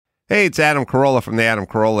Hey, it's Adam Carolla from The Adam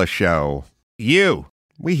Carolla Show.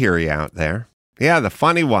 We hear you out there. Yeah, the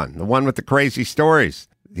funny one, the one with the crazy stories,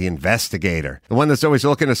 the investigator, the one that's always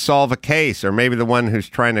looking to solve a case, or maybe the one who's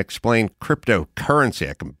trying to explain cryptocurrency,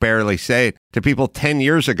 I can barely say it, to people 10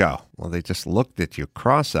 years ago. Well, they just looked at you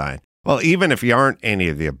cross-eyed. Well, even if you aren't any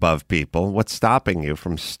of the above people, what's stopping you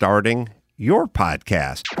from starting your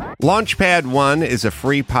podcast? Launchpad One is a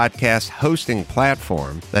free podcast hosting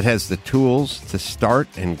platform that has the tools to start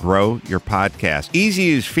and grow your podcast.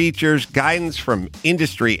 Easy-use features, guidance from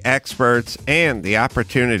industry experts, and the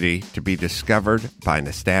opportunity to be discovered by an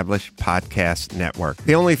established podcast network.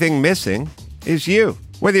 The only thing missing is you.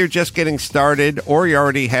 Whether you're just getting started or you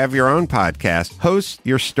already have your own podcast, host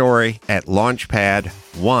your story at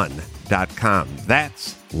launchpad1.com.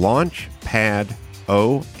 That's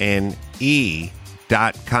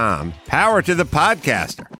launchpad.com. Power to the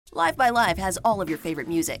podcaster. Live by Live has all of your favorite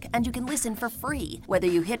music, and you can listen for free. Whether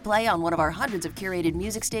you hit play on one of our hundreds of curated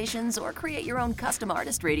music stations or create your own custom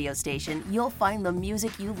artist radio station, you'll find the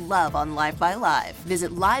music you love on Live by Live.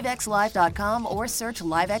 Visit livexlive.com or search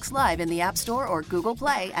LiveX Live in the App Store or Google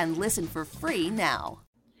Play and listen for free now.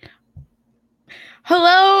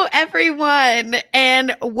 Hello, everyone,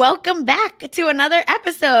 and welcome back to another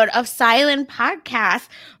episode of Silent Podcast,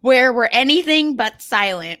 where we're anything but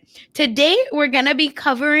silent. Today, we're going to be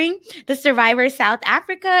covering the Survivor South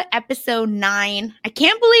Africa episode 9. I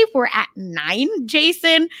can't believe we're at 9,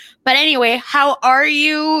 Jason. But anyway, how are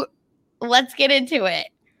you? Let's get into it.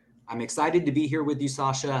 I'm excited to be here with you,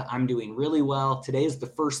 Sasha. I'm doing really well. Today is the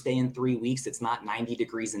first day in 3 weeks. It's not 90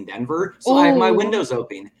 degrees in Denver, so I have my windows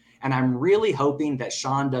open. And I'm really hoping that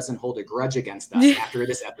Sean doesn't hold a grudge against us after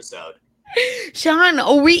this episode. Sean,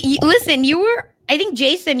 listen, I think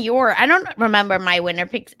Jason, I don't remember my winner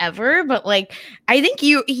picks ever, but like, I think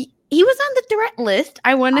he was on the threat list,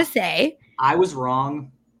 I want to say. I was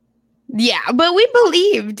wrong. Yeah, but we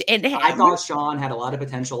believed in him. I thought Sean had a lot of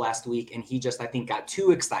potential last week, and he just, I think, got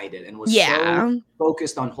too excited and was so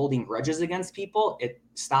focused on holding grudges against people, it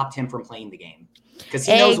stopped him from playing the game. Because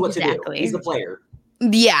he knows what to do. He's the player.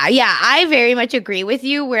 Yeah, I very much agree with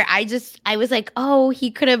you where I was like, oh, he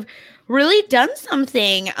could have really done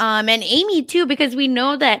something. And Amy too, because we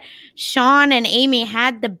know that Sean and Amy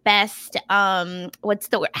had the best, had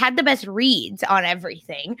the best reads on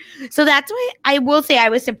everything. So that's why I will say I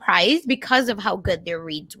was surprised because of how good their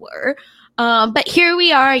reads were. But here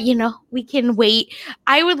we are, we can wait.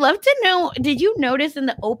 I would love to know, did you notice in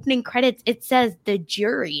the opening credits, it says the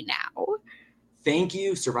jury now? Thank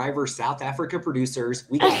you, Survivor South Africa producers.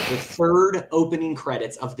 We got the third opening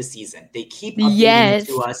credits of the season. They keep updating it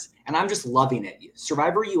to us, and I'm just loving it.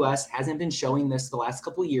 Survivor US hasn't been showing this the last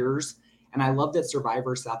couple years, and I love that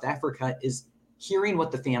Survivor South Africa is hearing what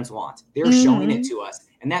the fans want. They're showing it to us.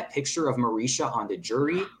 And that picture of Marisha on the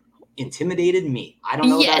jury intimidated me. I don't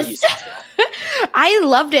know about you, Sasha. I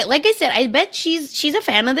loved it. Like I said, I bet she's a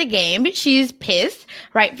fan of the game. She's pissed,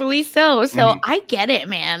 rightfully so. So I get it,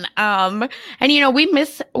 man. And we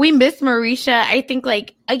miss Marisha. I think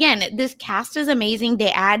again, this cast is amazing.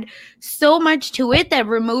 They add so much to it that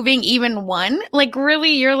removing even one,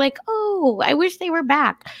 really, you're like, oh, I wish they were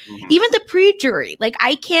back. Even the pre-jury,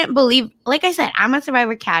 I can't believe. Like I said, I'm a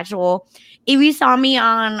Survivor casual. If you saw me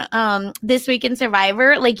on This Week in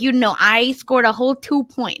Survivor, I scored a whole 2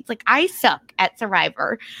 points. I suck at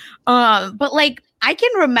Survivor. But I can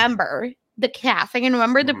remember the cast. I can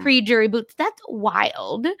remember the pre-jury boots. That's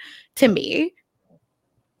wild to me.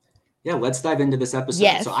 Yeah, let's dive into this episode.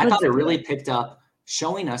 Yes, so I thought it really picked up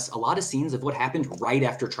showing us a lot of scenes of what happened right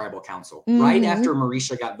after Tribal Council. Right after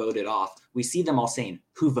Marisha got voted off, we see them all saying,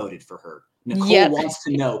 who voted for her? Nicole wants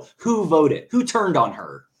to know who voted, who turned on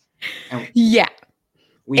her. And we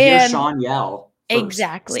hear Sean yell first.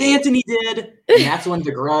 Exactly. Anthony did, and that's when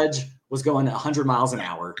the grudge was going 100 miles an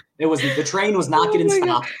hour. The train was not getting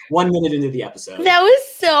stopped 1 minute into the episode. That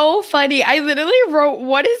was so funny. I literally wrote,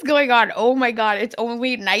 what is going on? Oh my God, it's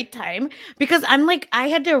only nighttime. Because I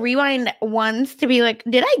had to rewind once to be like,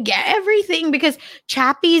 did I get everything? Because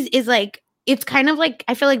Chappie's is it's kind of I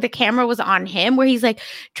feel like the camera was on him where he's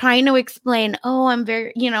trying to explain, oh, I'm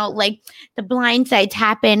very, the blind sides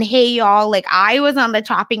happen. Hey, y'all, I was on the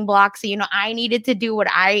chopping block. So, I needed to do what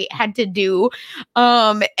I had to do.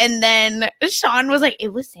 And then Sean was like,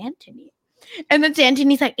 it was Santini. And then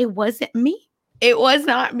Santini's like, it wasn't me. It was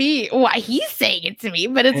not me. Why he's saying it to me,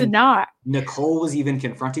 but it's not. Nicole was even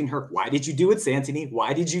confronting her. Why did you do it, Santini?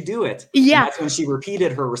 Why did you do it? Yeah. And that's when she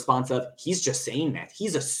repeated her response of, he's just saying that.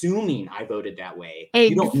 He's assuming I voted that way. Exactly.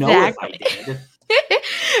 You don't know if I did.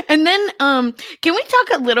 And then can we talk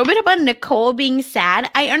a little bit about Nicole being sad?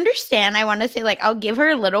 I understand. I want to say I'll give her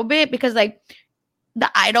a little bit because the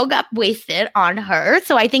idol got wasted on her.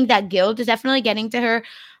 So I think that guilt is definitely getting to her.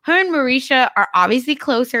 Her and Marisha are obviously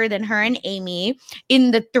closer than her and Amy in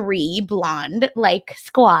the 3 blonde like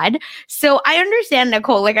squad. So I understand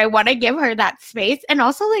Nicole. Like I want to give her that space. And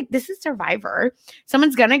also like this is Survivor.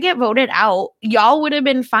 Someone's going to get voted out. Y'all would have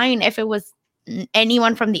been fine if it was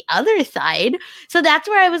anyone from the other side. So that's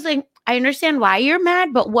where I was like, I understand why you're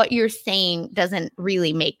mad, but what you're saying doesn't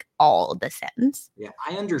really make all the sense. Yeah,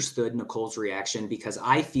 I understood Nicole's reaction because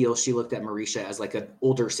I feel she looked at Marisha as like an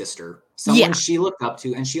older sister, someone she looked up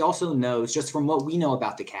to. And she also knows, just from what we know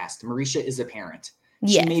about the cast, Marisha is a parent.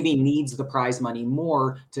 She maybe needs the prize money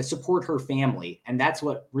more to support her family. And that's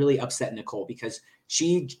what really upset Nicole, because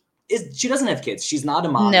she doesn't have kids. She's not a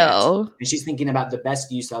mom yet, and she's thinking about the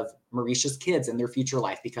best use of Marisha's kids and their future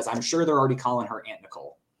life, because I'm sure they're already calling her Aunt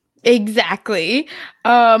Nicole. Exactly.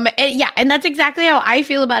 And that's exactly how I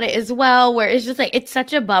feel about it as well, where it's just like, it's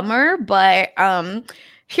such a bummer, but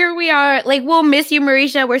here we are. Like, we'll miss you,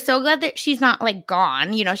 Marisha. We're so glad that she's not like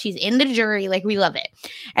gone. You know, she's in the jury. Like, we love it.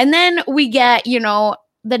 And then we get, you know,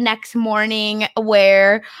 the next morning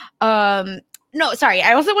where no, sorry.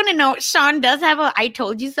 I also want to know, Sean does have a I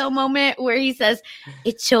told you so moment where he says,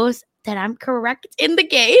 it shows that I'm correct in the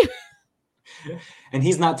game. And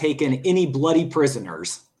he's not taking any bloody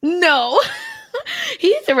prisoners. No,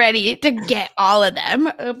 he's ready to get all of them.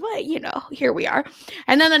 But, you know, here we are.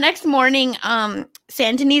 And then the next morning,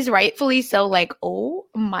 Santini's rightfully so like, oh,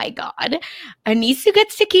 my God. Anisu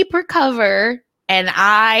gets to keep her cover, and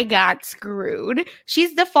I got screwed.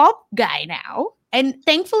 She's the fault guy now. And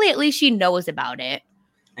thankfully, at least she knows about it.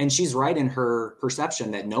 And she's right in her perception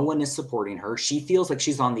that no one is supporting her. She feels like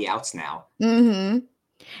she's on the outs now. Mm-hmm.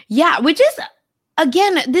 Yeah, which is,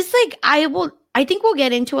 again, this like, I think we'll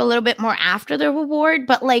get into a little bit more after the reward,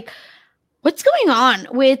 but like, what's going on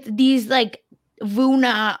with these like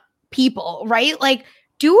Vuna people, right? Like,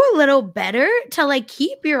 do a little better to like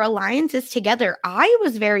keep your alliances together. I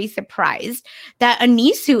was very surprised that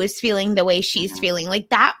Anisu is feeling the way she's feeling. Like,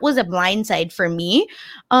 that was a blindside for me.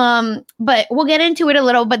 But we'll get into it a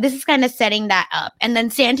little, but this is kind of setting that up. And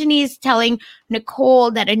then Santini is telling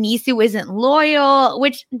Nicole that Anisu isn't loyal,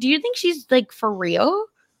 which, do you think she's like for real?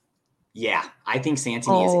 Yeah, I think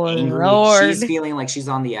Santini is angry. Lord. She's feeling like she's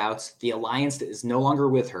on the outs. The alliance is no longer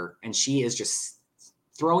with her, and she is just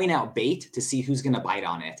throwing out bait to see who's going to bite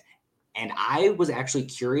on it. And I was actually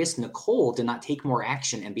curious Nicole did not take more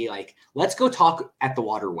action and be like, let's go talk at the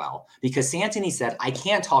water well. Because Santini said, I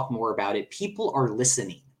can't talk more about it. People are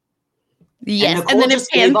listening. Yes, and then it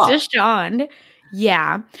pans to Sean.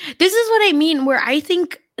 Yeah. This is what I mean, where I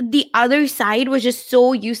think the other side was just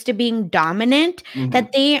so used to being dominant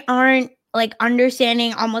that they aren't like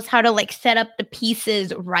understanding almost how to like set up the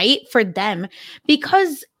pieces right for them.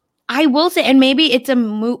 Because I will say, and maybe it's a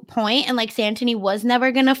moot point and like Santini was never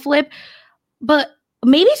going to flip, but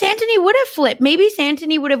maybe Santini would have flipped. Maybe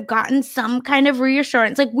Santini would have gotten some kind of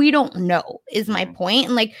reassurance. Like, we don't know is my point.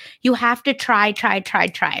 And like, you have to try.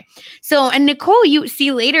 So, and Nicole, you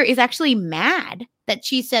see later, is actually mad that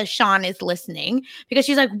she says Sean is listening, because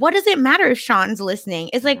she's like, what does it matter if Sean's listening?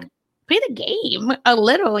 It's like, play the game a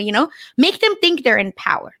little, you know, make them think they're in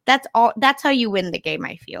power. That's all. That's how you win the game,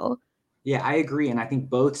 I feel. Yeah, I agree. And I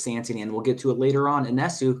think both Santini, and we'll get to it later on, and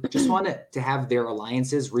Nesu just want to have their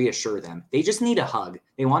alliances reassure them. They just need a hug.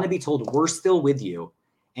 They want to be told, we're still with you.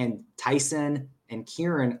 And Tyson and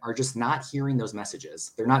Kieran are just not hearing those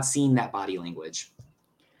messages. They're not seeing that body language.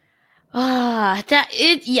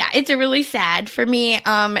 It's a really sad for me.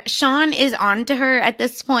 Sean is on to her at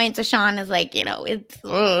this point. So Sean is like, you know,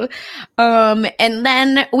 and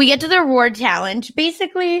then we get to the reward challenge.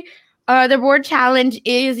 Basically, the reward challenge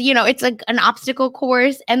is, you know, it's like an obstacle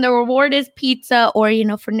course, and the reward is pizza or, you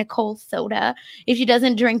know, for Nicole, soda if she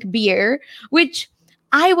doesn't drink beer, which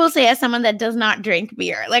I will say, as someone that does not drink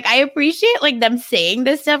beer, like, I appreciate like them saying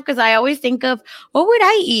this stuff, because I always think of, what would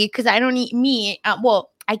I eat? Because I don't eat meat.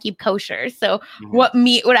 I keep kosher. So what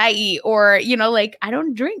meat would I eat? Or, you know, like, I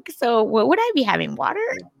don't drink. So what would I be having? Water?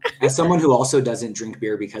 As someone who also doesn't drink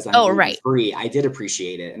beer because I'm gluten-free, I did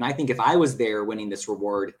appreciate it. And I think if I was there winning this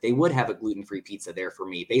reward, they would have a gluten-free pizza there for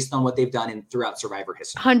me based on what they've done throughout Survivor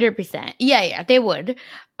history. 100%. Yeah, they would.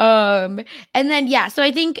 And then, so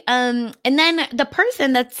I think, and then the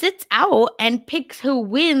person that sits out and picks who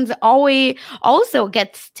wins always also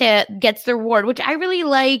gets the reward, which I really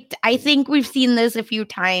liked. I think we've seen this a few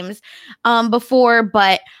times before,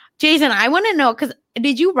 but Jason, I want to know, because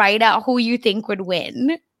did you write out who you think would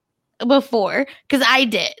win before? Because I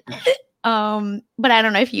did. But I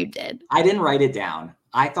don't know if you did. I didn't write it down,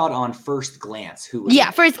 I thought on first glance who was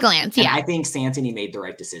first glance, and I think Santony made the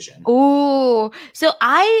right decision. Oh, so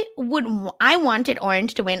I wanted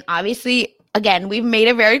Orange to win. Obviously, again, we've made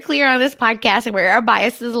it very clear on this podcast and where our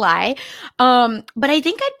biases lie. But I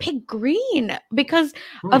think I'd pick green because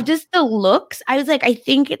of just the looks. I was like, I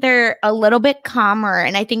think they're a little bit calmer,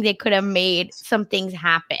 and I think they could have made some things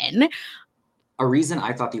happen. A reason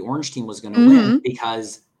I thought the orange team was going to win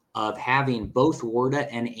because of having both Warda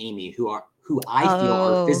and Amy, who I feel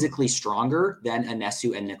are physically stronger than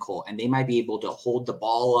Anesu and Nicole, and they might be able to hold the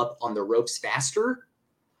ball up on the ropes faster.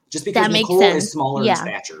 Just because Nicole is smaller in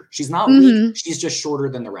stature. She's not weak. She's just shorter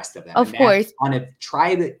than the rest of them. Of course. On a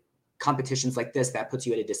tribe competitions like this, that puts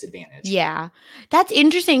you at a disadvantage. Yeah. That's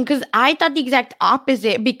interesting because I thought the exact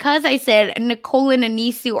opposite because I said Nicole and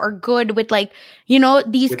Anesu are good with like,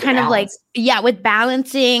 these kind of like, with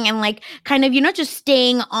balancing and like kind of, just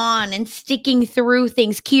staying on and sticking through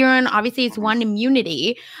things. Kieran, obviously it's one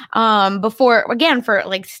immunity for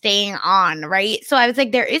like staying on, right? So I was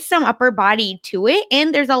like, there is some upper body to it.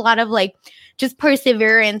 And there's a lot of like just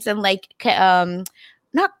perseverance and like,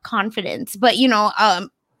 not confidence, but,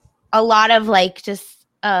 a lot of like just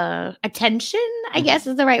attention, I guess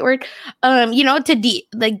is the right word.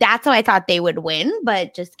 That's how I thought they would win,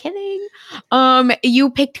 but just kidding. You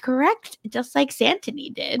picked correct, just like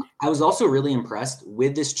Santony did. I was also really impressed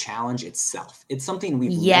with this challenge itself. It's something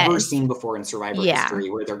we've never seen before in Survivor history,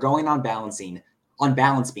 where they're going on balance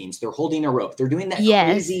beams. They're holding a rope. They're doing that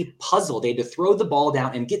crazy puzzle. They had to throw the ball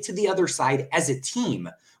down and get to the other side as a team.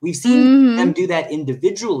 We've seen them do that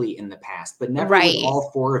individually in the past, but never with all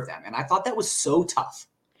four of them. And I thought that was so tough.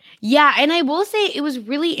 Yeah. And I will say it was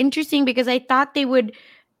really interesting because I thought they would,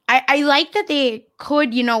 I like that they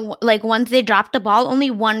could, like once they dropped the ball,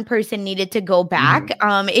 only one person needed to go back.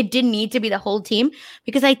 It didn't need to be the whole team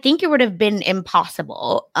because I think it would have been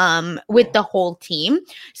impossible with the whole team.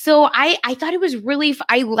 So I thought it was really,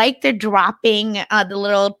 I like the dropping the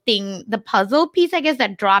little thing, the puzzle piece, I guess,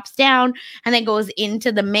 that drops down and then goes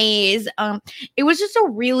into the maze. It was just a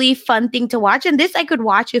really fun thing to watch. And this I could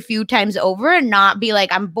watch a few times over and not be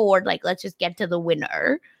like, I'm bored. Like, let's just get to the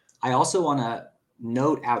winner. I also want to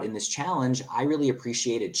note out in this challenge, I really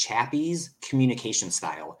appreciated Chappie's communication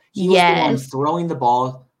style. He was the one throwing the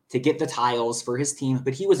ball to get the tiles for his team,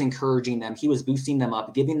 but he was encouraging them. He was boosting them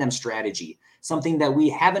up, giving them strategy, something that we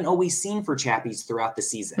haven't always seen for Chappie's throughout the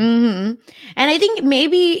season. And I think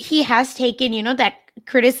maybe he has taken, that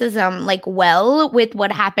criticism like with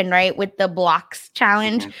what happened right with the blocks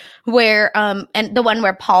challenge where and the one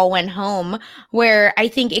where Paul went home, where I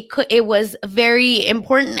think it was very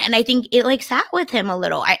important, and I think it like sat with him a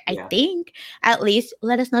little. I think, at least,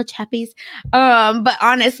 let us know, Chappies. But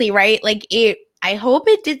honestly, right, like I hope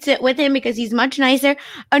it did sit with him because he's much nicer.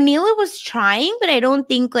 Anila was trying, but I don't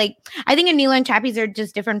think I think Anila and Chappies are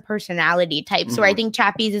just different personality types. Where I think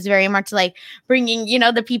Chappies is very much like bringing,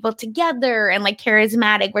 the people together and like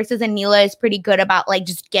charismatic, versus Anila is pretty good about like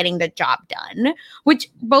just getting the job done, which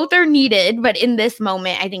both are needed. But in this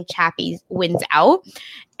moment, I think Chappies wins out.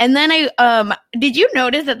 And then did you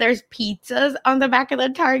notice that there's pizzas on the back of the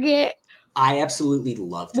target? I absolutely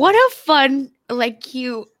loved it. What a fun,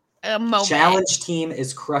 cute moment. Challenge team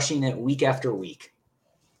is crushing it week after week.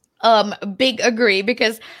 Big agree,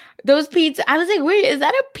 because those pizza, I was like, wait, is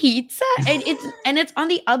that a pizza? And it's on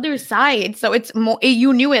the other side, so it's more.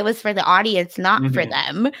 You knew it was for the audience, not for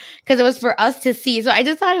them, because it was for us to see. So I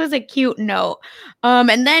just thought it was a cute note.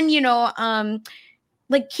 And then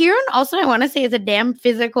like Kieran also, I want to say, is a damn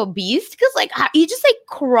physical beast, because he just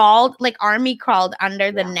crawled, army crawled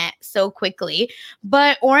under the net so quickly.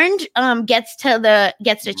 But Orange gets to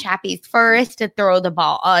Chappies first to throw the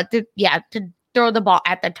ball to throw the ball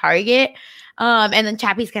at the target. And then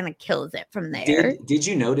Chappies kind of kills it from there. Did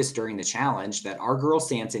you notice during the challenge that our girl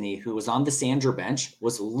Santony, who was on the Sandra bench,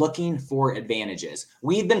 was looking for advantages?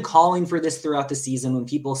 We've been calling for this throughout the season when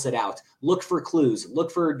people sit out. Look for clues,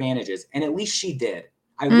 look for advantages. And at least she did.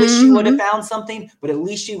 I wish she would have found something, but at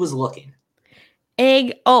least she was looking.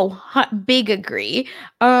 Big agree.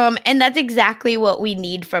 And that's exactly what we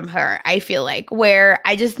need from her, I feel like, where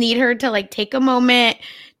I just need her to take a moment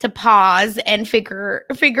to pause and figure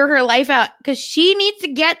her life out, because she needs to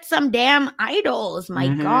get some damn idols. My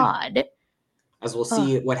God. As we'll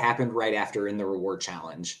see what happened right after in the reward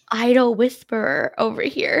challenge. Idol whisperer over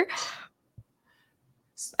here.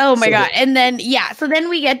 Oh my God. And then, so then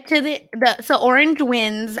we get to so Orange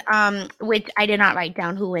wins, which I did not write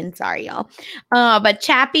down who wins. Sorry, y'all. But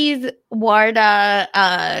Chappies, Warda,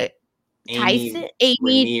 Tyson, Amy,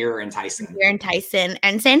 Rainier and Tyson,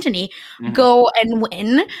 and Santony go and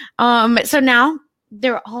win. So now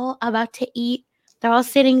they're all about to eat They're all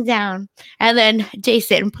sitting down. And then,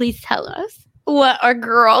 Jason, please tell us what our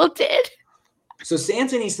girl did. So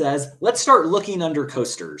Santini says, let's start looking under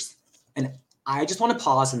coasters. And I just want to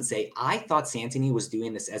pause and say, I thought Santini was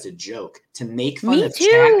doing this as a joke to make fun of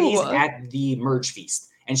Chappies at the merge feast.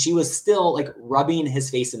 And she was still like rubbing his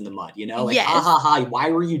face in the mud, you know, like, ha ha ha,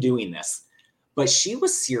 why were you doing this? But she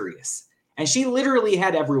was serious. And she literally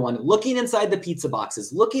had everyone looking inside the pizza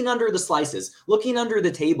boxes, looking under the slices, looking under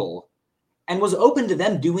the table, and was open to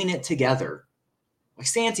them doing it together. Like,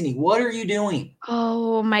 Santini, what are you doing?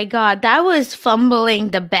 Oh my God, that was fumbling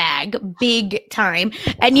the bag big time.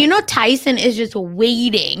 And you know, Tyson is just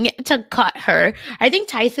waiting to cut her. I think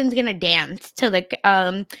Tyson's gonna dance to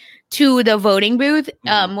the voting booth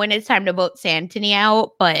when it's time to vote Santini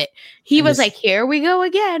out. But he was like, "Here we go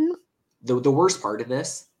again." The worst part of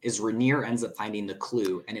this is Rhaenyra ends up finding the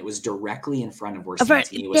clue, and it was directly in front of where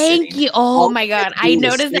Santini was sitting. Thank you. Oh my God, I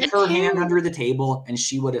noticed that. Her hand under the table, and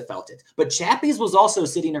she would have felt it. But Chappies was also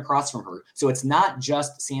sitting across from her, so it's not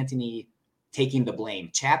just Santini taking the blame.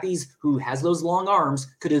 Chappies, who has those long arms,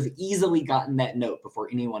 could have easily gotten that note before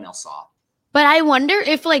anyone else saw. But I wonder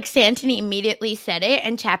if like Santini immediately said it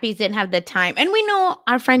and Chappies didn't have the time. And we know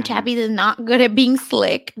our friend Chappies is not good at being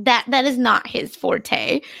slick. That is not his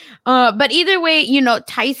forte. But either way, you know,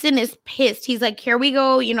 Tyson is pissed. He's like, here we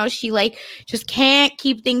go. You know, she like just can't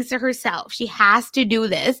keep things to herself. She has to do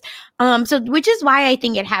this. So which is why I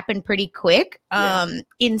think it happened pretty quick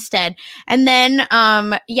instead. And then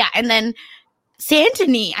and then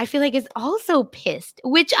Santini, I feel like, is also pissed,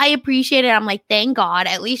 which I appreciated. I'm like, thank God,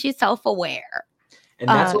 at least she's self-aware. And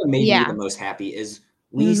that's what made me the most happy is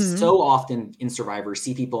we so often in Survivor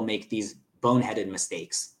see people make these boneheaded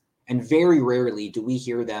mistakes. And very rarely do we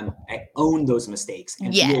hear them own those mistakes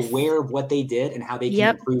and be aware of what they did and how they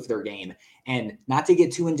can improve their game. And not to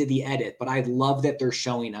get too into the edit, but I love that they're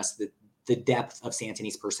showing us the depth of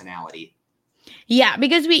Santini's personality. Yeah,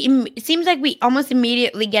 because it seems like we almost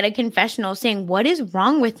immediately get a confessional saying, what is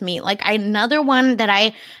wrong with me? Like another one that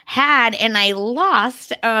I had and I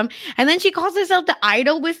lost. And then she calls herself the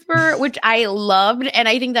idol whisperer, which I loved. And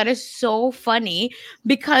I think that is so funny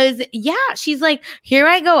because, she's like, here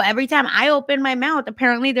I go. Every time I open my mouth,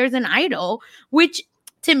 apparently there's an idol, which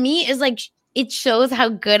to me is like, it shows how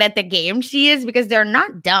good at the game she is because they're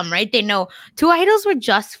not dumb, right? They know 2 idols were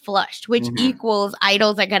just flushed, which equals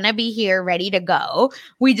idols are going to be here ready to go.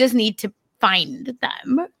 We just need to find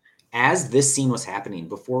them. As this scene was happening,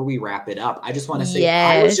 before we wrap it up, I just want to say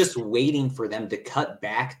I was just waiting for them to cut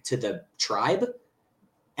back to the tribe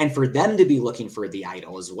and for them to be looking for the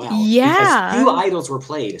idol as well. Yeah. Because 2 idols were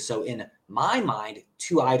played. So in my mind,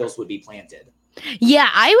 2 idols would be planted. Yeah,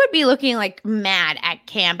 I would be looking like mad at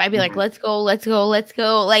camp. I'd be like, let's go.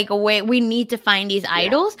 Like, wait, we need to find these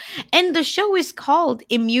idols. And the show is called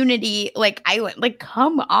Immunity Island. Like,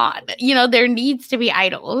 come on. You know, there needs to be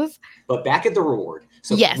idols. But back at the reward.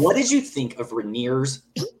 So what did you think of Rhaenyra's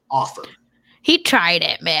offer? He tried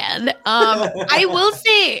it, man. I will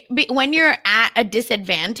say when you're at a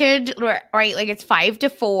disadvantage, right? Like it's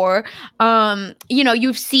 5-4. You know,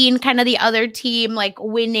 you've seen kind of the other team like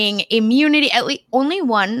winning immunity, at least only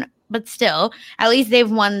one, but still, at least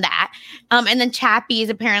they've won that. And then Chappies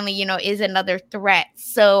apparently, you know, is another threat.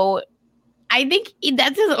 So I think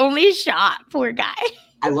that's his only shot. Poor guy.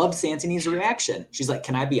 I love Santini's reaction. She's like,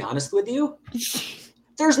 "Can I be honest with you?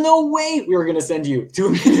 There's no way we were going to send you to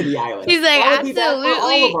Immunity Island." He's like, absolutely. For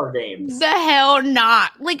all of our games. The hell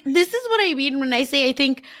not. Like, this is what I mean when I say I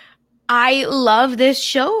think I love this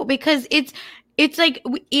show because it's like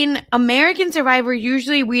in American Survivor,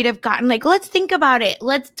 usually we'd have gotten like, let's think about it.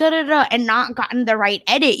 Let's and not gotten the right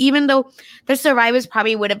edit, even though the survivors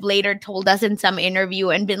probably would have later told us in some interview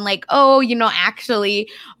and been like, oh, you know, actually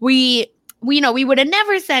we would have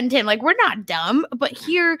never sent him. Like, we're not dumb. But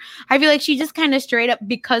here, I feel like she just kind of straight up,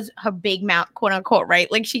 because her big mouth, quote unquote,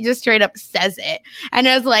 right? Like, she just straight up says it. And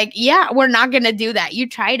I was like, yeah, we're not going to do that. You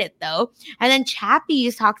tried it, though. And then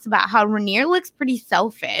Chappies talks about how Rhaenyra looks pretty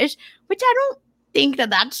selfish, which I don't think that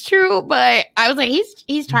that's true. But I was like,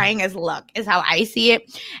 he's trying his luck, is how I see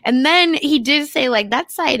it. And then he did say, like,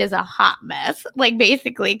 that site is a hot mess, like,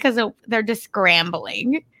 basically, because they're just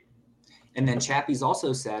scrambling. And then Chappies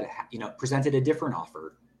also said, you know, presented a different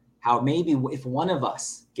offer. How maybe if one of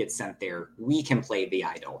us gets sent there, we can play the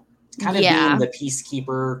idol. Kind of being the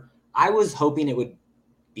peacekeeper. I was hoping it would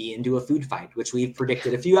be into a food fight, which we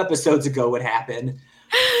predicted a few episodes ago would happen.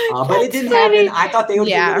 But it didn't happen. I thought they would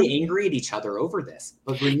get really angry at each other over this.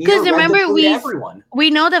 But because remember, we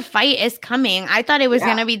know the fight is coming. I thought it was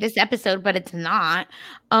going to be this episode, but it's not.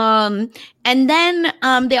 And then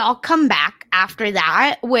they all come back. after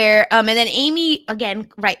that where and then Amy, again,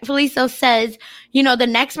 rightfully so, says, the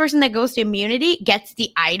next person that goes to immunity gets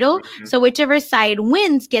the idol. Mm-hmm. So whichever side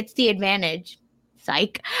wins gets the advantage.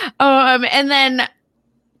 Psych. And then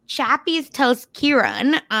Chappies tells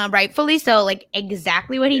Kieran, rightfully so, like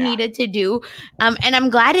exactly what he needed to do. And I'm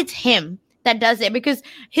glad it's him that does it, because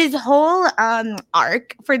his whole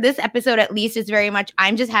arc for this episode, at least, is very much,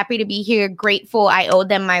 I'm just happy to be here, grateful, I owe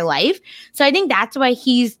them my life. So I think that's why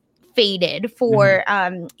he's faded for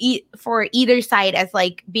for either side as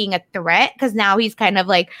like being a threat, because now he's kind of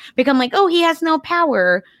like become like, oh, he has no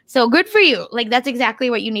power, so good for you. Like, that's exactly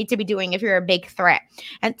what you need to be doing if you're a big threat.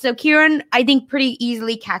 And so Kieran, I think, pretty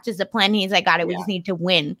easily catches the plan. He's like, got it, we just need to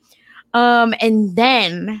win. And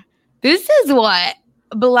then this is what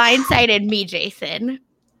blindsided me, Jason.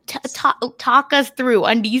 Talk us through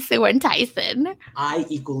Anisu and Tyson. I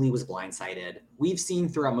equally was blindsided. We've seen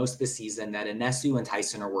throughout most of the season that Anisu and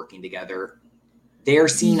Tyson are working together. They're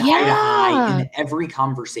seen eye to eye in every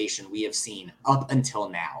conversation we have seen up until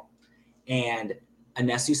now. And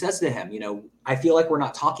Anisu says to him, I feel like we're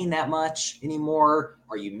not talking that much anymore.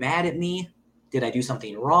 Are you mad at me? Did I do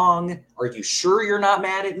something wrong? Are you sure you're not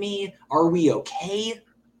mad at me? Are we okay?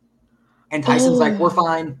 And Tyson's like, we're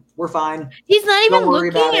fine. We're fine. He's not even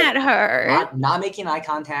looking at her. Not making eye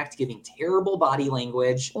contact, giving terrible body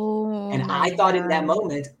language. And I thought in that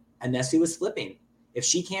moment, Anisu was flipping. If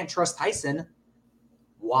she can't trust Tyson,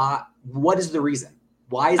 what is the reason?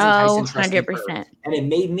 Why isn't Tyson trusting 100%. Her? And it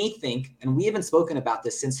made me think, and we haven't spoken about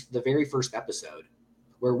this since the very first episode,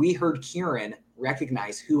 where we heard Kieran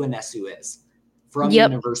recognize who Anisu is from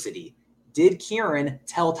university. Did Kieran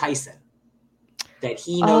tell Tyson that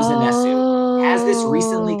he knows Anisu? Has this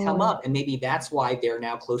recently come up? And maybe that's why they're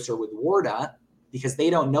now closer with Warda, because they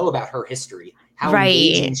don't know about her history, how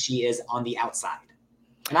engaging she is on the outside.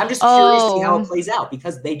 And I'm just curious to see how it plays out,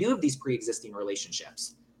 because they do have these pre-existing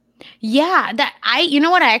relationships. Yeah, you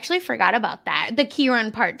know what? I actually forgot about that, the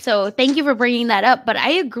Kieran part. So thank you for bringing that up. But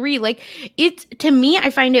I agree. Like, it's, to me,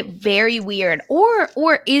 I find it very weird. Or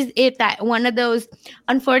is it that one of those,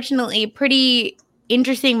 unfortunately, pretty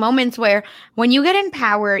interesting moments where when you get in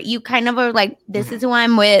power, you kind of are like, this is who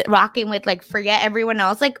I'm with, rocking with, like, forget everyone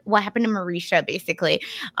else. Like what happened to Marisha, basically.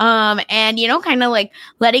 And, kind of like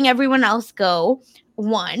letting everyone else go,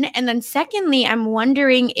 one. And then secondly, I'm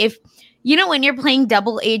wondering if, when you're playing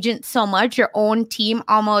double agent so much, your own team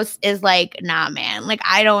almost is like, nah, man, like,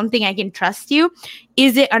 I don't think I can trust you.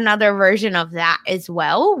 Is it another version of that as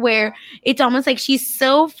well, where it's almost like she's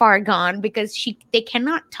so far gone because they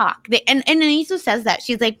cannot talk? And Anisu says that.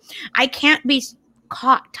 She's like, I can't be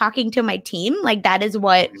caught talking to my team. Like, that is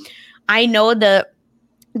what I know the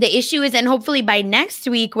issue is. And hopefully by next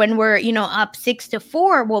week, when we're, up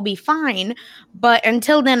 6-4, we'll be fine. But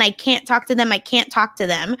until then, I can't talk to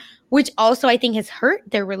them. Which also, I think, has hurt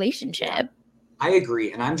their relationship. I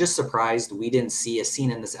agree. And I'm just surprised we didn't see a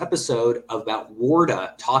scene in this episode about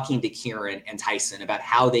Warda talking to Kieran and Tyson about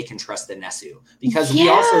how they can trust Anisu. Because we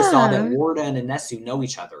also saw that Warda and Anisu know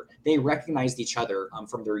each other. They recognized each other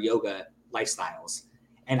from their yoga lifestyles.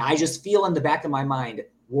 And I just feel in the back of my mind,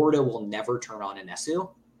 Warda will never turn on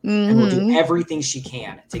Anisu. And will do everything she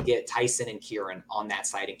can to get Tyson and Kieran on that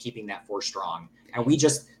side and keeping that force strong. And we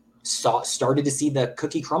just started to see the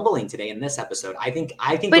cookie crumbling today in this episode. I think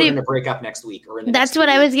they're going to break up next week. That's what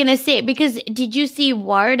I was going to say, because did you see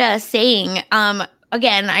Warda saying,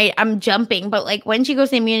 again, I'm jumping, but like when she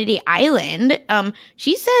goes to Immunity Island,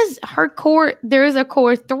 she says there is a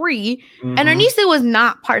core 3, and Anisu was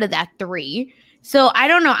not part of that 3. So I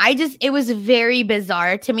don't know. It was very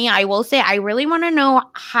bizarre to me. I will say, I really want to know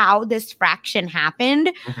how this fraction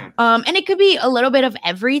happened. And it could be a little bit of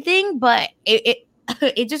everything, but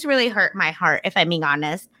it just really hurt my heart, if I'm being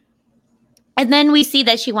honest. And then we see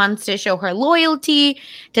that she wants to show her loyalty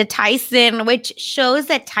to Tyson, which shows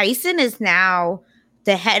that Tyson is now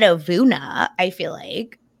the head of Vuna, I feel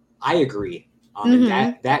like. I agree. And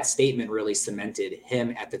that statement really cemented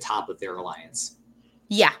him at the top of their alliance.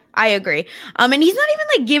 Yeah, I agree. And he's not even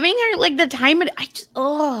like giving her like the time.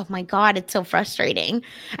 Oh my God, it's so frustrating.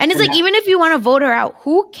 And it's like, even if you want to vote her out,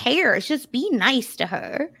 who cares? Just be nice to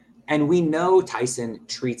her. And we know Tyson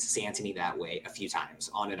treats Santini that way a few times,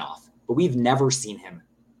 on and off. But we've never seen him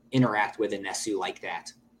interact with Anisu like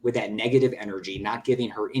that, with that negative energy, not giving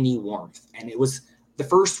her any warmth. And it was the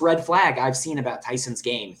first red flag I've seen about Tyson's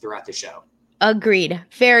game throughout the show. Agreed.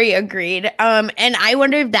 Very agreed. And I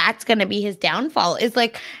wonder if that's going to be his downfall. Is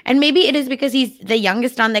like, and maybe it is because he's the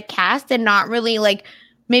youngest on the cast and not really like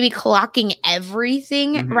maybe clocking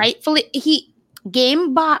everything rightfully.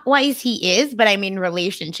 game bot wise he is, but I mean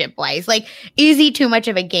relationship wise. Like, is he too much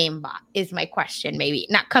of a game bot is my question, maybe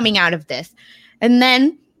not coming out of this. And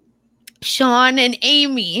then Sean and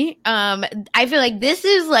Amy, I feel like this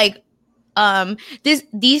is like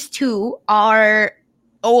these two are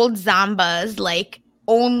old Zambas, like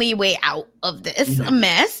only way out of this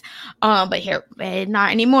mess. But here,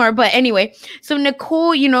 not anymore. But anyway, so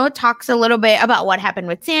Nicole, talks a little bit about what happened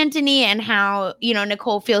with Santini and how,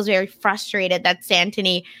 Nicole feels very frustrated that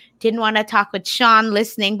Santini didn't want to talk with Sean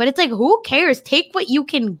listening. But it's like, who cares? Take what you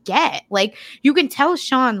can get. Like, you can tell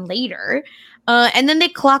Sean later. And then they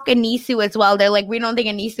clock Anisu as well. They're like, we don't think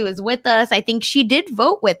Anisu is with us. I think she did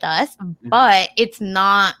vote with us, but it's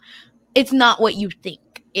not what you think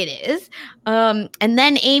it is. And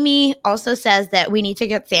then Amy also says that we need to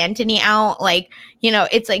get Santini out. Like,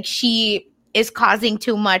 it's like she is causing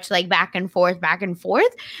too much, like, back and forth.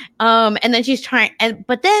 And then she's trying,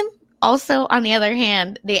 but then also on the other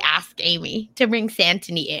hand, they ask Amy to bring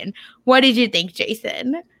Santini in. What did you think,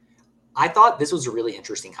 Jason? I thought this was a really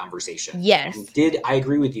interesting conversation. Yes. And I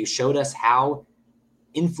agree with you, showed us how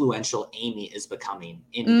influential Amy is becoming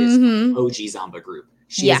in this OG Zamba group.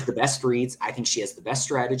 She has the best reads. I think she has the best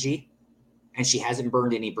strategy, and she hasn't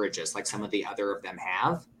burned any bridges like some of the other of them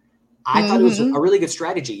have. I thought it was a really good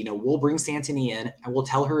strategy. We'll bring Santini in and we'll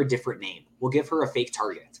tell her a different name. We'll give her a fake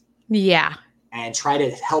target. Yeah. And try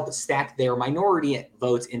to help stack their minority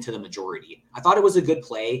votes into the majority. I thought it was a good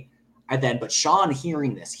play. But Sean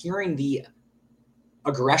hearing the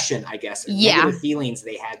aggression, I guess, and negative feelings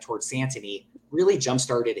they had towards Santini really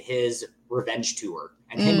jump-started his revenge tour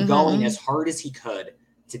and him going as hard as he could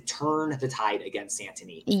to turn the tide against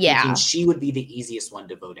Santini. Yeah. Thinking she would be the easiest one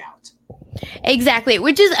to vote out. Exactly.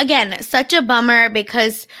 Which is, again, such a bummer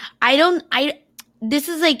because this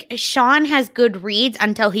is like Sean has good reads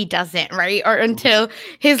until he doesn't, right? Or until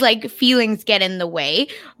his like feelings get in the way,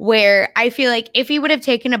 where I feel like if he would have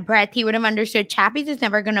taken a breath, he would have understood Chappies is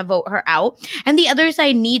never going to vote her out. And the other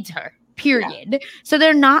side needs her, period. Yeah. So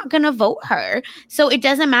they're not going to vote her. So it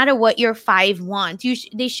doesn't matter what your 5 wants.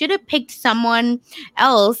 They should have picked someone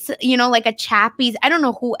else, like a Chappies. I don't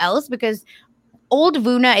know who else, because old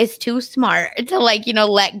Vuna is too smart to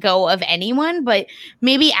let go of anyone, but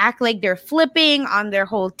maybe act like they're flipping on their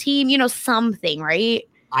whole team, something, right?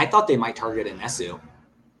 I thought they might target Anisu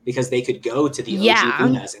because they could go to the OG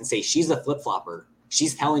Vunas and say, she's a flip-flopper.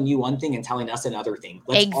 She's telling you one thing and telling us another thing.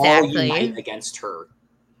 Let's all unite against her.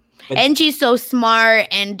 And she's so smart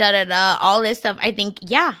and all this stuff. I think,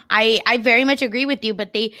 I very much agree with you.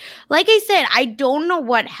 But they, like I said, I don't know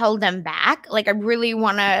what held them back. Like, I really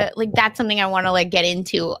want to, that's something I want to, get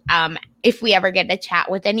into if we ever get to chat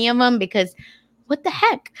with any of them, because what the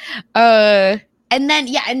heck? And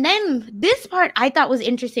then this part I thought was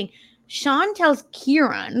interesting. Sean tells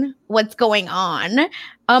Kieran what's going on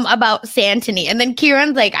about Santini. And then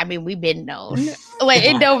Kieran's like, I mean, we've been known.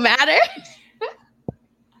 It don't matter.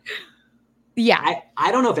 Yeah.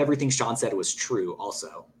 I don't know if everything Sean said was true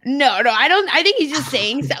also. No, I don't. I think he's just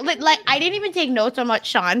saying, I didn't even take notes on what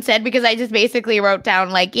Sean said because I just basically wrote down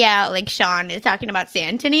Sean is talking about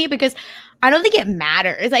Santini, because I don't think it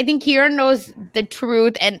matters. I think Kieran knows the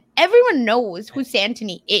truth and everyone knows who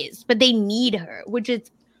Santini is, but they need her, which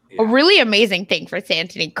is a really amazing thing for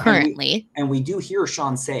Santini currently. And we do hear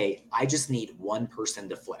Sean say, I just need one person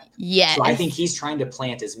to flip. Yes. So I think he's trying to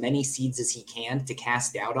plant as many seeds as he can to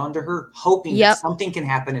cast doubt onto her, hoping that something can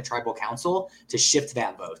happen at Tribal Council to shift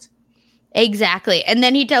that vote. Exactly. And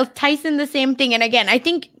then he tells Tyson the same thing. And again, I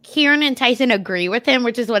think Kieran and Tyson agree with him,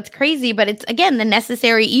 which is what's crazy. But it's, again, the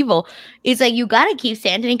necessary evil. It's like, you got to keep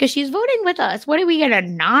Santini because she's voting with us. What are we going to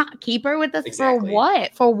not keep her with us? Exactly. For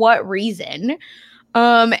what? For what reason?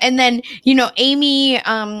 And then, Amy,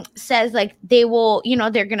 says they will,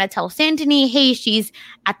 they're going to tell Santini, hey, she's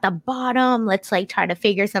at the bottom. Let's try to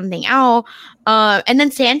figure something out. And then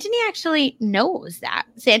Santini actually knows that.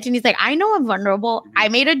 Santini's like, I know I'm vulnerable. I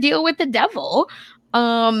made a deal with the devil.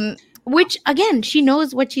 Which again, she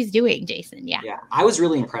knows what she's doing, Jason. Yeah. Yeah. I was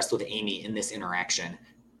really impressed with Amy in this interaction.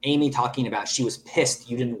 Amy talking about she was pissed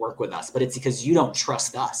you didn't work with us, but it's because you don't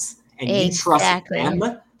trust us and you trust them.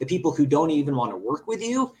 The people who don't even want to work with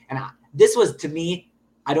you. And this was, to me,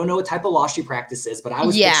 I don't know what type of law she practices, but I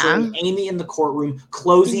was picturing Amy in the courtrum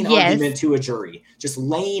closing argument to a jury, just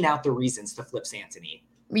laying out the reasons to flip Santini.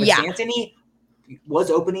 But Santini was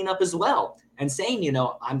opening up as well and saying,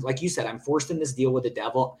 I'm, like you said, I'm forced in this deal with the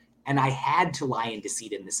devil and I had to lie and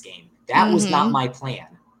deceit in this game. That was not my plan.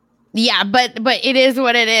 Yeah, but it is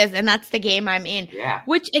what it is, and that's the game I'm in. Yeah.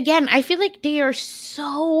 Which again, I feel like they are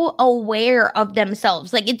so aware of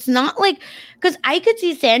themselves. Like it's not like because I could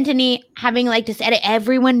see Santini having like to say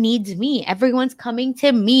everyone needs me, everyone's coming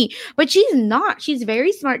to me, but she's not. She's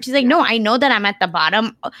very smart. She's like, no, I know that I'm at the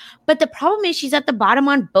bottom, but the problem is she's at the bottom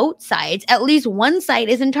on both sides. At least one side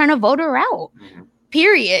isn't trying to vote her out. Mm-hmm.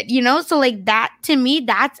 Period. So like that to me,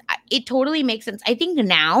 it totally makes sense. I think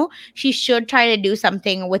now she should try to do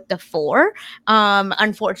something with the 4,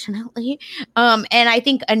 unfortunately. And I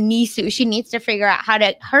think Anisu, she needs to figure out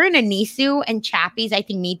her and Anisu and Chappies, I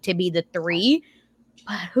think, need to be the 3.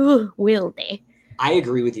 But who will they? I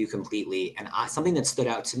agree with you completely. And something that stood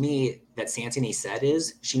out to me that Santini said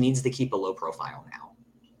is she needs to keep a low profile now.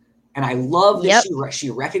 And I love that she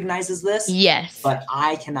recognizes this. Yes. But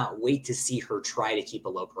I cannot wait to see her try to keep a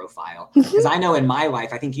low profile. Because I know in my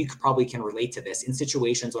life, I think you probably can relate to this. In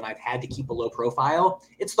situations when I've had to keep a low profile,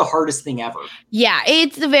 it's the hardest thing ever. Yeah,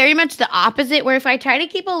 it's very much the opposite, where if I try to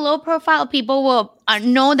keep a low profile, people will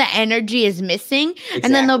know the energy is missing. Exactly.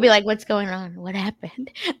 And then they'll be like, what's going on? What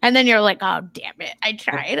happened? And then you're like, oh, damn it. I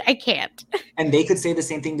tried. I can't. And they could say the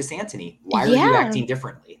same thing to Santini. Why are you acting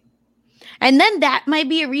differently? And then that might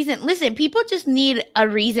be a reason. Listen, people just need a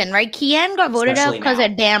reason, right? Kian got voted out because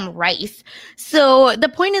of damn rice. So the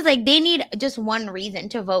point is, like, they need just one reason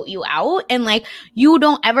to vote you out. And, like, you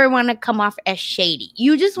don't ever want to come off as shady.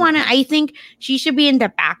 You just want to, I think she should be in the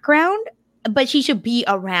background, but she should be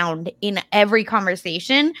around in every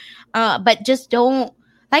conversation. But just don't.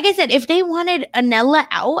 Like I said, if they wanted Anela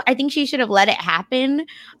out, I think she should have let it happen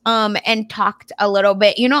and talked a little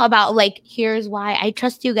bit, about like, here's why I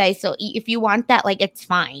trust you guys. So if you want that, like, it's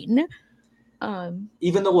fine.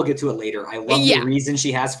 Even though we'll get to it later, I love the reason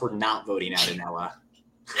she has for not voting out Anela.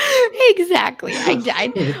 Exactly. I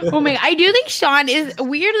died. Oh my God. I do think Sean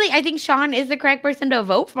is the correct person to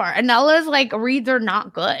vote for. Anela's like reads are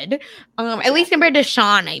not good. At least compared to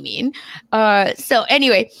Sean, I mean. So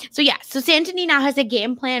anyway, so Santini now has a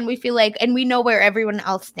game plan, we feel like, and we know where everyone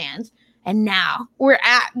else stands. And now we're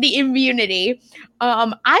at the immunity. I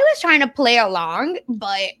was trying to play along,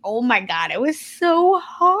 but oh my God, it was so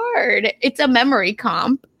hard. It's a memory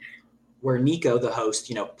comp. Where Nico, the host,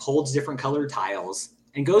 pulls different colored tiles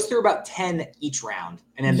and goes through about 10 each round,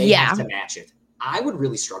 and then they have to match it. I would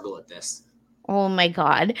really struggle at this. Oh my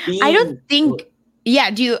God. I don't think,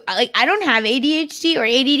 I don't have ADHD or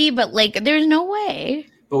ADD, but like, there's no way.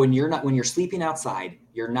 But when you're sleeping outside,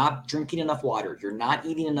 you're not drinking enough water, you're not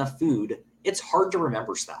eating enough food, it's hard to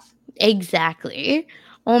remember stuff. Exactly.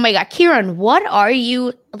 Oh my God. Kieran, what are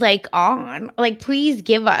you like on? Like, please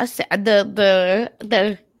give us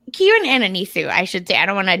the Kieran and Anisu, I should say. I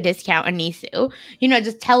don't want to discount Anisu.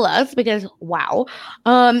 Just tell us because wow.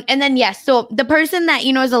 And then so the person that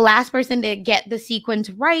is the last person to get the sequence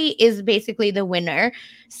right is basically the winner.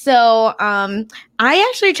 So I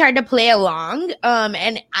actually tried to play along,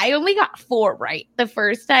 and I only got 4 right the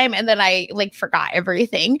first time, and then I forgot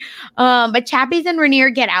everything. But Chappies and Rainier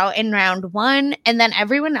get out in round 1, and then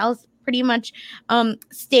everyone else pretty much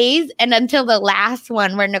stays and until the last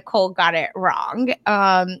one where Nicole got it wrong.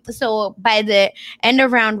 So by the end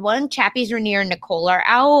of round 1, Chappies, Rainier, and Nicole are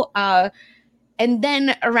out. And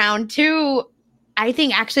then round 2, I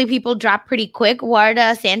think actually people drop pretty quick.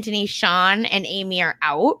 Warda, Santini, Sean, and Amy are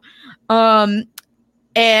out.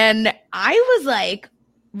 And I was like,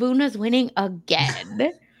 Vuna's winning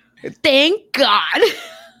again. Thank God.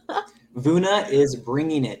 Vuna is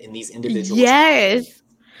bringing it in these individual Yes.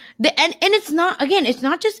 And it's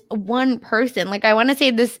not just one person. Like, I want to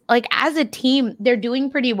say this, like, as a team, they're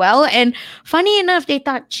doing pretty well. And funny enough, they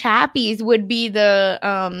thought Chappies would be the,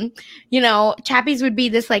 Chappies would be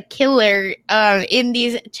this like killer in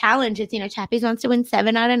these challenges. Chappies wants to win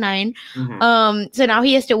 7 out of 9. Mm-hmm. So now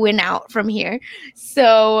he has to win out from here.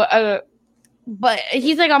 So, but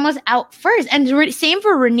he's like almost out first. And same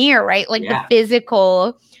for Rainier, right? Like the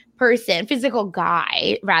physical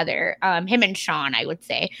guy, rather, him and Sean, I would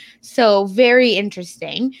say. So very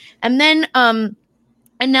interesting. And then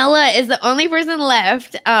Anela is the only person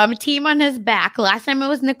left. Team on his back. Last time it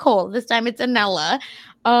was Nicole. This time it's Anela.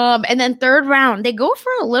 And then third round, they go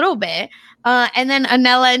for a little bit. And then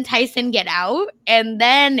Anela and Tyson get out. And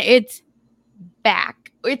then it's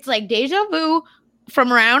back. It's like deja vu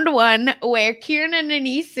from round 1 where Kieran and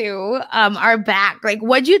Anisu are back. Like,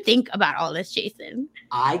 what'd you think about all this, Jason?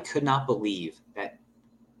 I could not believe that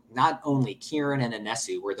not only Kieran and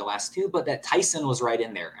Anisu were the last 2, but that Tyson was right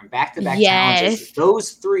in there. And back-to-back challenges,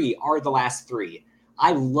 those 3 are the last 3.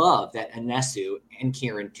 I love that Anisu and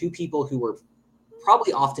Kieran, 2 people who were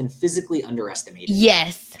probably often physically underestimated.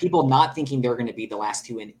 Yes. People not thinking they're going to be the last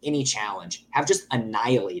two in any challenge have just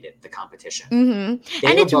annihilated the competition. Mm-hmm.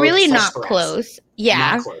 And it's really not close.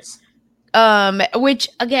 Yeah. Not close. Which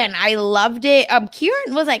again, I loved it.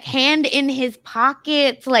 Kieran was like hand in his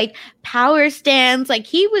pockets, like power stance, like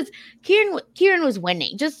Kieran was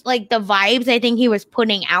winning. Just like the vibes I think he was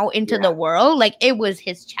putting out into the world, like it was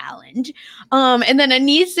his challenge. And then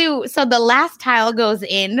Anisu, so the last tile goes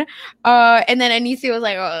in, and then Anisu was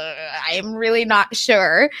like, I am really not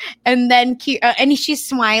sure. And then and she's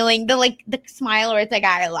smiling, the smile where it's like,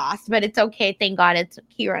 I lost, but it's okay. Thank God it's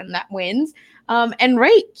Kieran that wins. And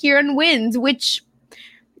Kieran wins, which,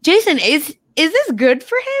 Jason, is this good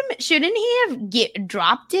for him? Shouldn't he have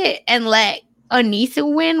dropped it and let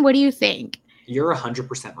Anisu win? What do you think? You're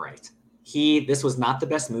 100% right. This was not the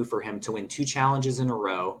best move for him to win 2 challenges in a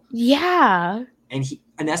row. Yeah. And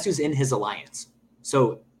Anisu's in his alliance.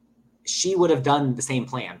 So she would have done the same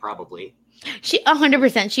plan, probably.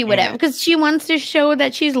 100% she would have, because she wants to show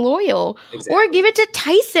that she's loyal. Exactly. Or give it to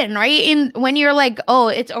Tyson, right? When you're like, oh,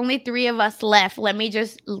 it's only 3 of us left, let me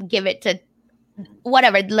just give it to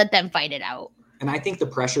whatever, let them fight it out. And I think the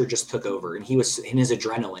pressure just took over, and he was in his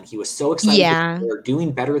adrenaline. He was so excited. They're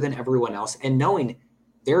doing better than everyone else, and knowing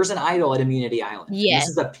there's an idol at Immunity Island. Yes. This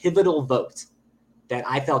is a pivotal vote that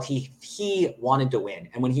I felt he wanted to win.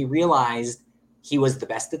 And when he realized he was the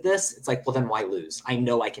best at this, it's like, well, then why lose? I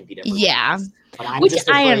know I can beat everyone else. But which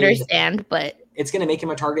I understand, but it's going to make him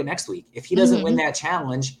a target next week. If he doesn't win that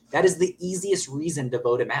challenge, that is the easiest reason to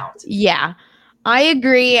vote him out. Yeah, I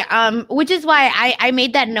agree. Which is why I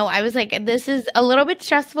made that note. I was like, this is a little bit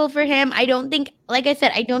stressful for him. I don't think, like I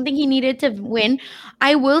said, I don't think he needed to win.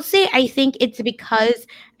 I will say, I think it's because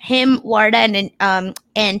him, Warda,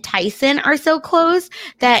 and Tyson are so close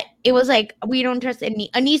that it was like, we don't trust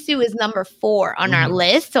Anisu is number 4 on our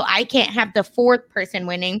list, so I can't have the 4th person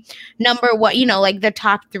winning. Number 1, like the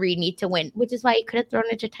top 3 need to win, which is why he could have thrown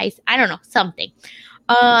it to Tyson. I don't know, something.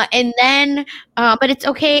 And then, but it's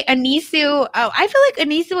okay. Anisu, I feel like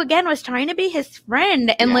Anisu again was trying to be his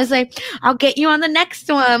friend and was like, I'll get you on the next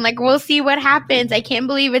one. Like, we'll see what happens. I can't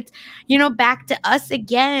believe it's, back to us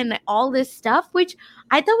again, all this stuff, which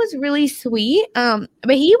I thought was really sweet. But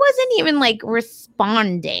he wasn't even like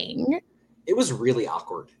responding. It was really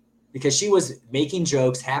awkward because she was making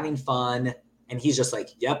jokes, having fun. And he's just like,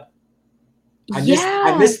 yep.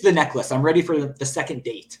 I missed the necklace. I'm ready for the second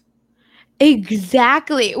date.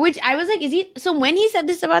 Exactly. Which I was like, so when he said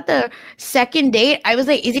this about the second date, I was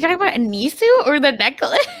like, is he talking about Anisu or the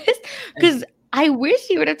necklace? Because I wish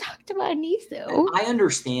he would have talked about Anisu. I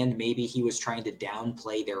understand maybe he was trying to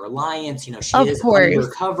downplay their alliance. She is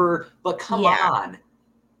undercover, but come on.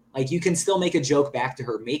 Like, you can still make a joke back to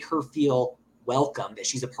her, make her feel welcome, that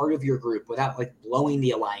she's a part of your group without like blowing the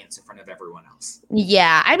alliance in front of everyone else.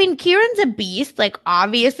 Yeah. I mean, Kieran's a beast. Like,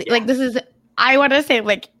 obviously, like this is, I want to say,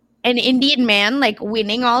 like, an Indian man like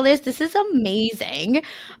winning all this is amazing.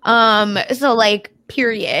 So like,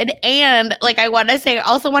 period. And like, I want to say, I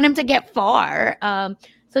also want him to get far. So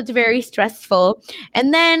it's very stressful.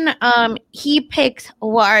 And then he picks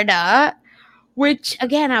Warda, which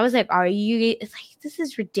again, I was like, it's like, this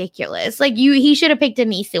is ridiculous. Like, he should have picked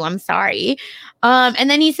Anisu. I'm sorry. And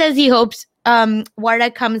then he says he hopes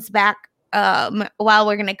Warda comes back while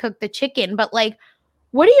we're gonna cook the chicken. But like,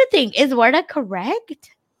 what do you think? Is Warda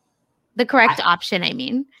correct? The correct option, I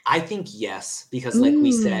mean. I think yes, because like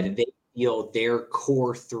we said, they feel their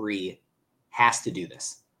core 3 has to do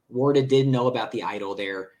this. Warda did know about the idol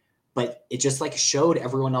there, but it just like showed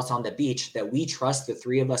everyone else on the beach that we trust the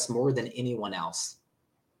 3 of us more than anyone else.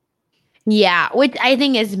 Yeah, which I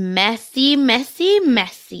think is messy.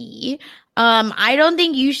 I don't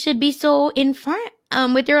think you should be so in front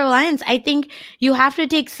with your alliance. I think you have to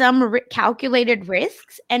take some calculated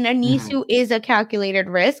risks, and Anisu is a calculated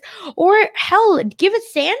risk. Or hell, give it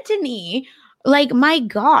Santini. Like, my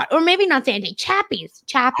God. Or maybe not Sandy. Chappies.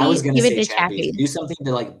 I was going to say Chappies. Do something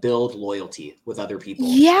to like build loyalty with other people.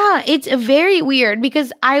 Yeah, it's very weird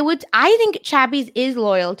because I think Chappies is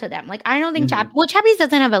loyal to them. Like, I don't think Chappies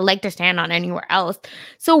doesn't have a leg to stand on anywhere else.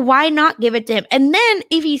 So why not give it to him? And then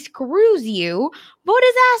if he screws you, vote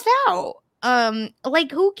his ass out.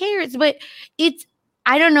 Like, who cares? But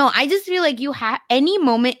I don't know. I just feel like you have any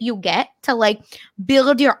moment you get to like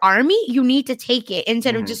build your army, you need to take it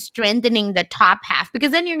instead of just strengthening the top half,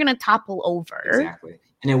 because then you're going to topple over. Exactly.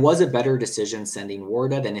 And it was a better decision sending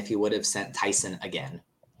Warda than if he would have sent Tyson again.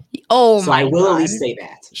 Oh, so my God. I will at least say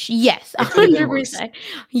that. Yes, 100%.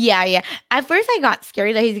 Yeah. At first I got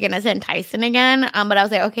scared that he's going to send Tyson again. But I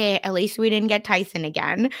was like, okay, at least we didn't get Tyson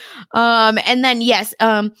again. And then, yes,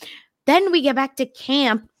 then we get back to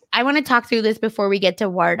camp. I want to talk through this before we get to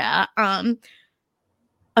Warda.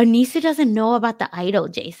 Aneesa doesn't know about the idol,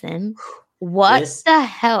 Jason. What the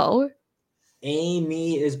hell?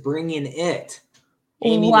 Amy is bringing it.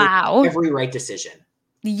 Amy made every right decision.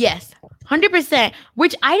 Yes, 100%.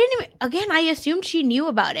 Which I didn't even, again, I assumed she knew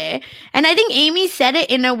about it. And I think Amy said it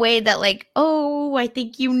in a way that like, oh, I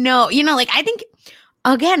think like I think,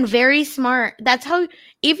 again, very smart. That's how,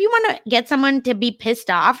 if you want to get someone to be pissed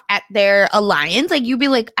off at their alliance, like you'd be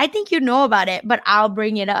like, I think you know about it, but I'll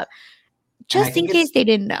bring it up. Just in case they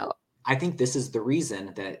didn't know. I think this is the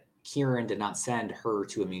reason that Kieran did not send her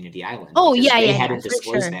to Immunity Island. Oh, yeah, they hadn't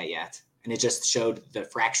disclosed that yet. And it just showed the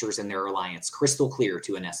fractures in their alliance crystal clear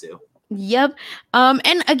to Anesu. Yep.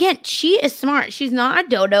 And again, she is smart. She's not a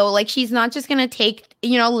dodo. Like, she's not just going to take,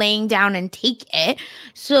 laying down and take it.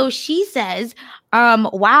 So she says,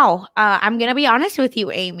 wow, I'm going to be honest with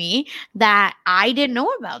you, Amy, that I didn't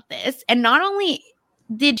know about this. And not only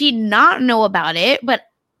did she not know about it, but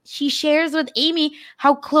she shares with Amy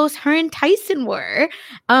how close her and Tyson were.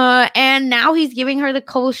 And now he's giving her the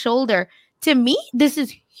cold shoulder. To me, this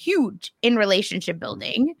is huge in relationship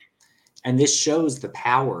building. And this shows the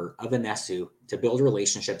power of Anesu to build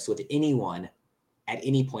relationships with anyone at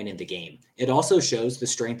any point in the game. It also shows the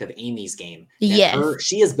strength of Amy's game. Yes.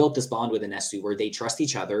 She has built this bond with Anesu where they trust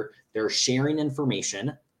each other, they're sharing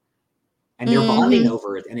information, and they're bonding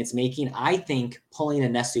over it. And it's making, I think, pulling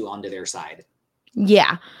Anesu onto their side.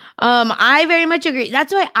 Yeah. I very much agree.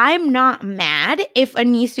 That's why I'm not mad if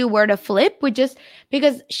Anesu were to flip, with just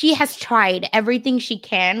because she has tried everything she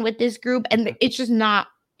can with this group, and it's just not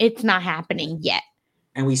happening yet.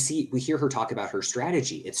 And we hear her talk about her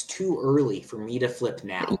strategy. It's too early for me to flip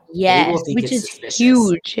now. Yes, which is suspicious.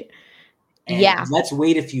 Huge. And let's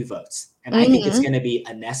wait a few votes. And I think it's going to be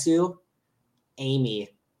Anesu, Amy,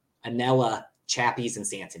 Anela, Chappies, and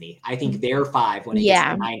Santini. I think their 5, when it gets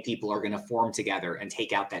to 9 people, are going to form together and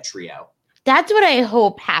take out that trio. That's what I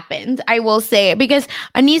hope happens. I will say, because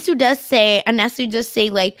Anesu does say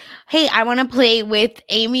like, hey, I want to play with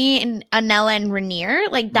Amy and Anela and Rhaenyra.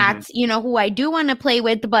 Like, that's, who I do want to play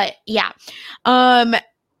with. But yeah.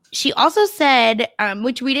 She also said,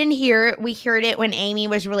 which we didn't hear, we heard it when Amy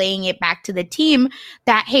was relaying it back to the team,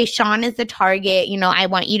 that, hey, Sean is the target. I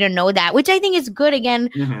want you to know that, which I think is good, again,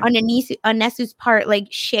 on Anesu's part, like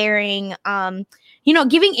sharing,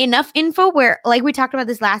 giving enough info where, like we talked about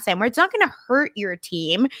this last time, where it's not going to hurt your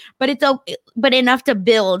team, but enough to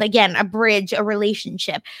build, again, a bridge, a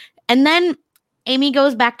relationship. And then Amy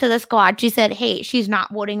goes back to the squad. She said, hey, she's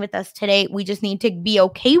not voting with us today. We just need to be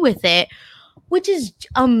okay with it. Which is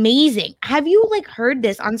amazing. Have you heard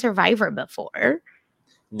this on Survivor before?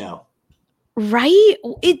 No. Right?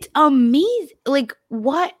 It's amazing. Like,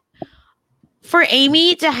 what? For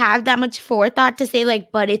Amy to have that much forethought to say,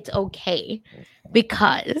 but it's okay.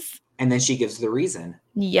 Because. And then she gives the reason.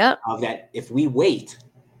 Yep. Of that, if we wait,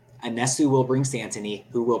 Anesu will bring Santini,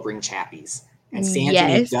 who will bring Chappies. And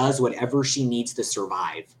Santini does whatever she needs to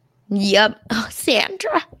survive. Yep. Oh,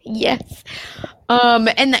 Sandra. Yes.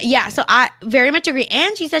 So I very much agree.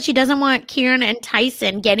 And she said she doesn't want Kieran and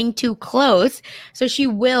Tyson getting too close. So she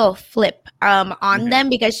will flip on them,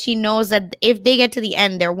 because she knows that if they get to the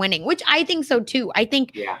end, they're winning, which I think so too. I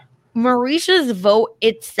think Marisha's vote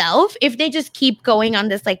itself, if they just keep going on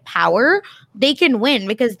this power, they can win,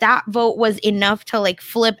 because that vote was enough to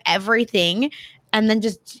flip everything, and then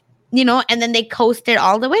just and then they coasted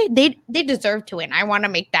all the way. They deserve to win. I want to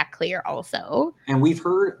make that clear also. And we've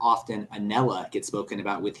heard often Anela get spoken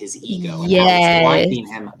about with his ego and how it's blinding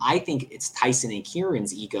him. I think it's Tyson and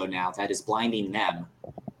Kieran's ego now that is blinding them.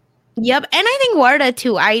 Yep. And I think Warda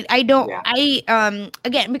too.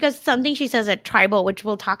 Again, because something she says at Tribal, which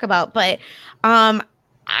we'll talk about, but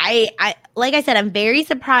I like I said, I'm very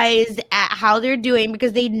surprised at how they're doing,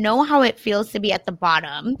 because they know how it feels to be at the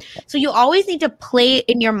bottom. So you always need to play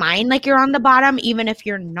in your mind like you're on the bottom, even if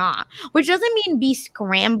you're not, which doesn't mean be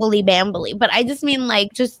scrambly bambly, but I just mean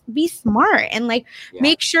just be smart and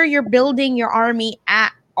make sure you're building your army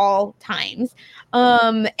at all times.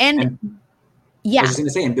 I was just going to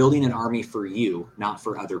say, and building an army for you, not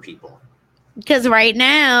for other people. Because right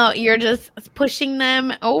now, you're just pushing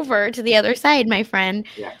them over to the other side, my friend.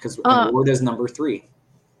 Yeah, because Warda's number 3.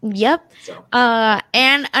 Yep. So.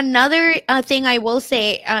 And another thing I will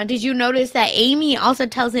say, did you notice that Amy also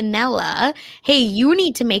tells Anela, hey, you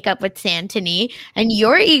need to make up with Santini, and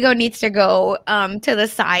your ego needs to go to the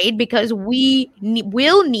side, because we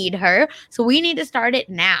will need her, so we need to start it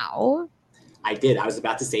now. I did. I was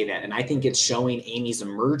about to say that, and I think it's showing Amy's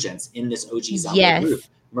emergence in this OG Zombie group.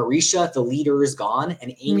 Marisha, the leader, is gone,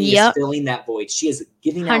 and Amy is filling that void. She is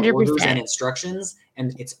giving out 100%. Orders and instructions,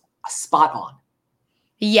 and it's spot on.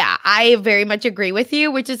 Yeah, I very much agree with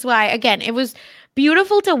you, which is why, again, it was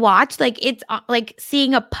beautiful to watch. Like, it's like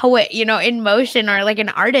seeing a poet, you know, in motion, or like an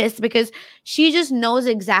artist, because she just knows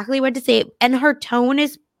exactly what to say. And her tone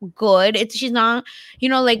is good. She's not, you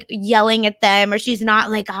know, like yelling at them, or she's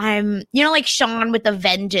not like, I'm, you know, like Sean with the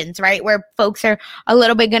vengeance, right? Where folks are a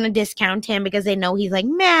little bit going to discount him because they know he's like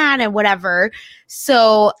mad and whatever.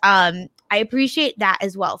 So, I appreciate that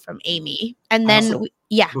as well from Amy. And then,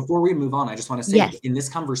 before we move on, I just want to say, yes, in this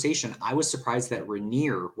conversation, I was surprised that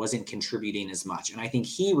Rhaenyra wasn't contributing as much. And I think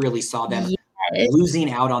he really saw them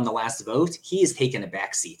losing out on the last vote. He is taking a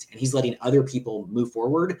back seat, and he's letting other people move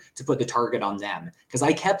forward to put the target on them. Because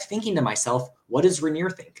I kept thinking to myself, what does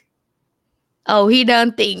Rhaenyra think? Oh, he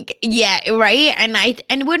don't think. Yeah, right.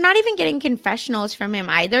 And we're not even getting confessionals from him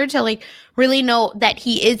either to like really know that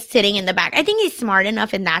he is sitting in the back. I think he's smart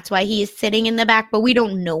enough, and that's why he is sitting in the back, but we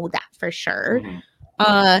don't know that for sure. Mm-hmm.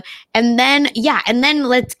 And then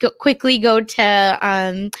let's quickly go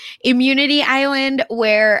to Immunity Island,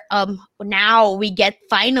 where now we get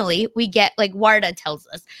like Warda tells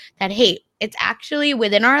us that, hey, it's actually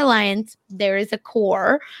within our alliance there is a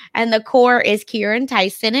core, and the core is Kieran,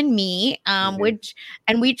 Tyson, and me, and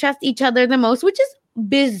we trust each other the most, which is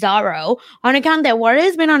bizarro on account that Warda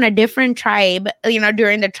has been on a different tribe, you know,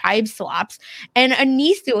 during the tribe swaps, and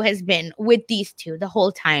Anisu has been with these two the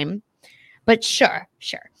whole time. But sure.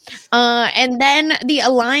 And then the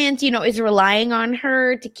alliance, you know, is relying on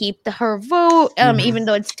her to keep her vote, even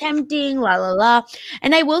though it's tempting, la la la.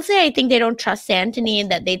 And I will say, I think they don't trust Santony, and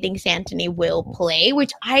that they think Santony will play,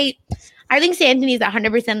 which I think Santony is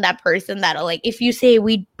 100% that person that'll, like, if you say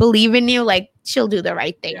we believe in you, like, she'll do the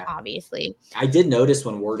right thing, obviously. I did notice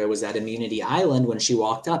when Warda was at Immunity Island, when she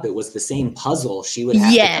walked up, it was the same puzzle she would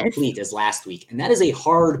have to complete as last week. And that is a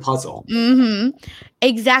hard puzzle. Mm-hmm.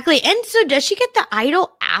 Exactly. And so does she get the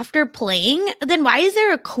idol after playing? Then why is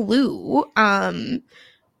there a clue at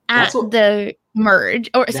the merge,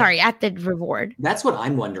 or at the reward? That's what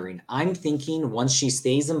I'm wondering. I'm thinking once she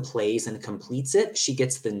stays and plays and completes it, she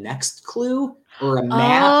gets the next clue, or a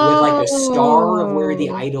map with like a star of where the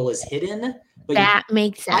idol is hidden. But that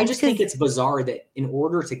makes sense. I just think it's bizarre that in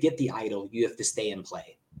order to get the idol, you have to stay and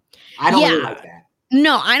play. I don't really like that.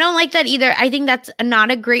 No, I don't like that either. I think that's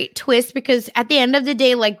not a great twist, because at the end of the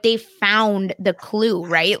day, like, they found the clue,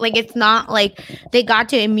 right? Like, it's not like they got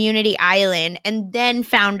to Immunity Island and then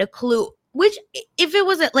found a clue, which if it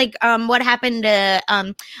was like what happened to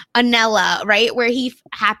Anella, right? Where he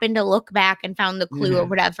happened to look back and found the clue or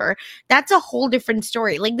whatever. That's a whole different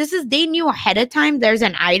story. Like, they knew ahead of time there's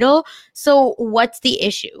an idol. So what's the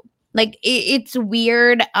issue? Like, it's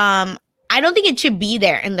weird. I don't think it should be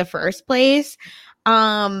there in the first place.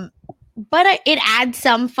 But it adds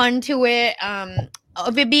some fun to it,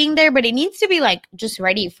 of it being there, but it needs to be like just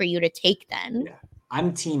ready for you to take then. Yeah.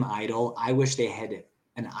 I'm team idol. I wish they had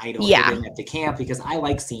an idol hidden at the camp, because I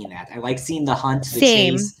like seeing that. I like seeing the hunt, the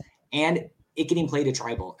chase, and it getting played at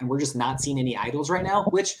tribal. And we're just not seeing any idols right now,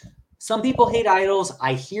 which some people hate idols.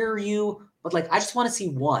 I hear you, but like, I just want to see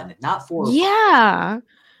one, not four. Yeah.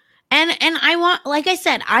 And I want, like I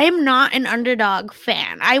said, I am not an underdog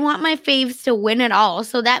fan. I want my faves to win it all.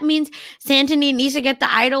 So that means Santony needs to get the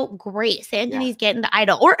idol. Great. Santony's getting the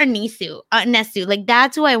idol. Or Nesu. Like,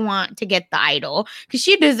 that's who I want to get the idol, because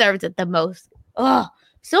she deserves it the most. Ugh.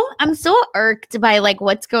 So I'm so irked by like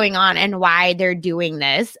what's going on and why they're doing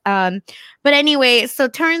this. But anyway, so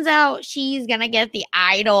turns out she's going to get the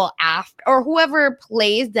idol after, or whoever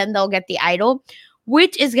plays, then they'll get the idol,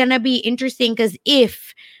 which is going to be interesting, because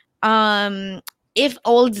if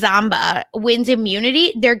Old Zamba wins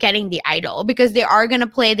immunity, they're getting the idol, because they are going to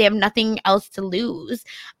play. They have nothing else to lose.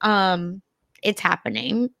 It's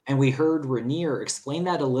happening. And we heard Rhaenyra explain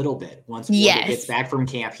that a little bit. Once Warda gets back from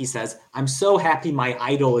camp, he says, I'm so happy my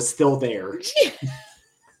idol is still there.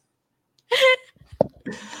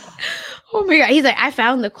 Oh my God. He's like, I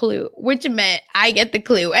found the clue, which meant I get the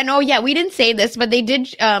clue. And we didn't say this, but they did,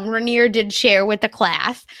 Rhaenyra did share with the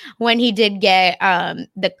class when he did get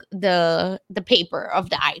the paper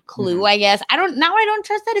of the clue, I guess. I don't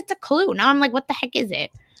trust that it's a clue. Now I'm like, what the heck is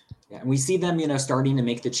it? Yeah, and we see them, starting to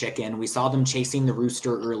make the chicken. We saw them chasing the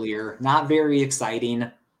rooster earlier. Not very exciting,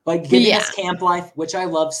 but giving us camp life, which I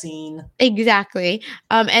love seeing. Exactly.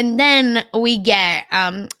 And then we get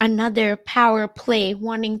another power play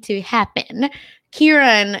wanting to happen.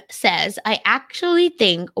 Kieran says, I actually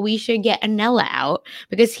think we should get Anella out,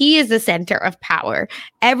 because he is the center of power.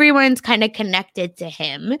 Everyone's kind of connected to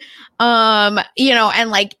him. And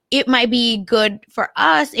like, it might be good for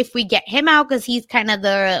us if we get him out, because he's kind of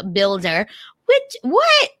the builder.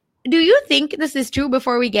 What do you think this is true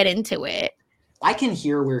before we get into it? I can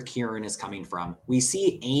hear where Kieran is coming from. We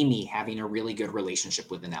see Amy having a really good relationship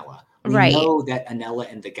with Anella. We know that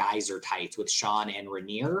Anella and the guys are tight with Sean and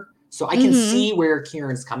Rhaenyra. So I can see where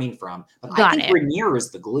Kieran's coming from. But I think Rhaenyra is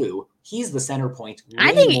the glue. He's the center point.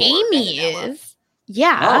 I think Amy is.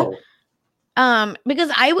 Yeah.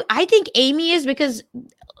 Because I think Amy is, because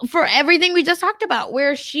for everything we just talked about,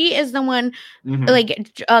 where she is the one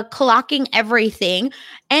clocking everything,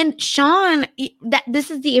 and Sean, this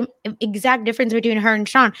is the exact difference between her and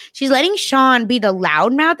Sean. She's letting Sean be the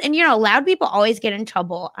loudmouth, and loud people always get in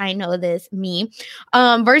trouble. I know this, me,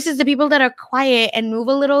 versus the people that are quiet and move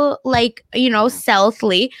a little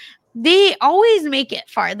stealthily. They always make it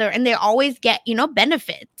farther, and they always get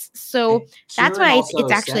benefits. So that's why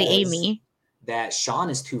it's actually Amy. That Sean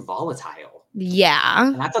is too volatile. Yeah.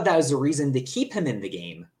 And I thought that was the reason to keep him in the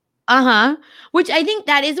game. Which I think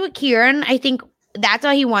that is what Kieran, I think that's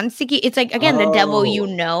why he wants to keep. It's like, again, the devil, I see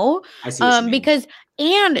what you mean. Because,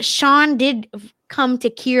 and Sean did come to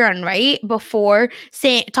Kieran, right? Before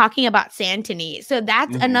talking about Santony. So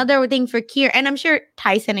that's another thing for Kieran. And I'm sure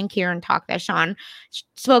Tyson and Kieran talked, that Sean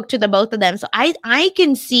spoke to the both of them. So I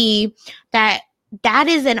can see that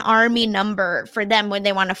is an army number for them when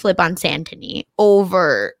they want to flip on Santony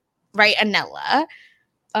over Anella.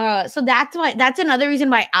 So that's another reason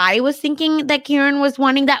why I was thinking that Kieran was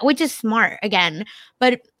wanting that, which is smart again.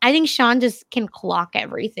 But I think Sean just can clock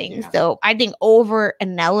everything. Yeah. So I think over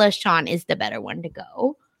Anella, Sean is the better one to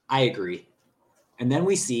go. I agree. And then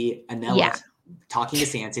we see Anella talking to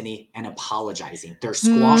Santony and apologizing. They're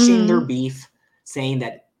squashing their beef, saying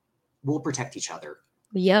that we'll protect each other.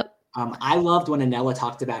 Yep. I loved when Anella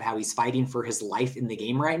talked about how he's fighting for his life in the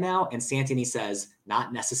game right now. And Santony says,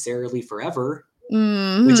 not necessarily forever,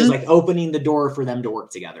 which is like opening the door for them to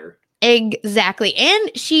work together. Exactly.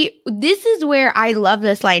 And this is where I love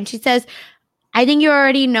this line. She says, I think you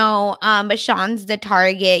already know, but Sean's the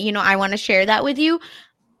target. I want to share that with you.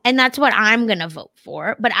 And that's what I'm going to vote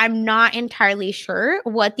for. But I'm not entirely sure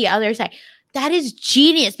what the other side. That is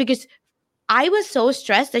genius, because I was so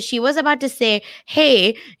stressed that she was about to say,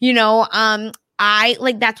 hey,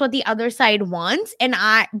 I that's what the other side wants.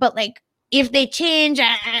 But if they change,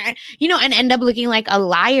 and end up looking like a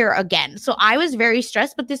liar again. So I was very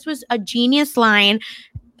stressed, but this was a genius line.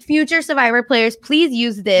 Future Survivor players, please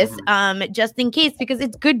use this just in case, because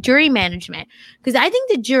it's good jury management. Because I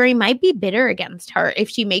think the jury might be bitter against her if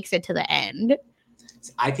she makes it to the end.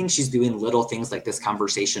 I think she's doing little things like this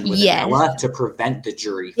conversation with Anella to prevent the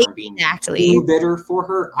jury from being too bitter for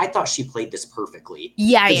her. I thought she played this perfectly.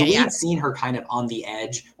 We'd seen her kind of on the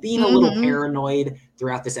edge, being a little paranoid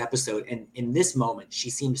throughout this episode. And in this moment, she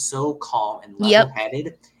seemed so calm and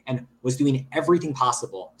level-headed and was doing everything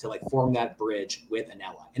possible to form that bridge with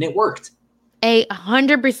Anella. And it worked.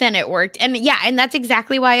 100% it worked. And and that's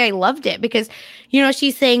exactly why I loved it, because,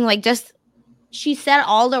 she's saying she said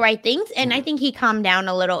all the right things, and I think he calmed down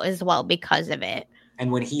a little as well because of it. And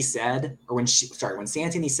when he said, when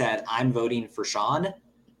Santony said, I'm voting for Sean,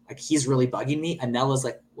 he's really bugging me, Anella's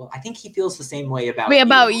like, well, I think he feels the same way about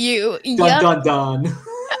you. Dun, dun, dun.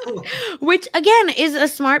 Which, again, is a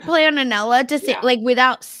smart play on Anella to say,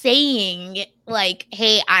 without saying,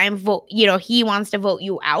 hey, he wants to vote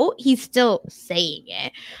you out. He's still saying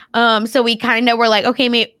it. So we kind of were like, okay,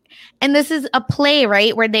 maybe. And this is a play,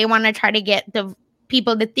 right, where they want to try to get the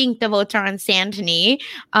people to think the votes are on Santony,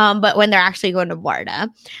 but when they're actually going to Warda.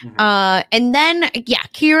 And then,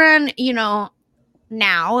 Kieran,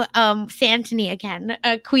 now, Santony again,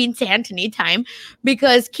 Queen Santony time,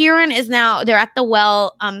 because Kieran is now, they're at the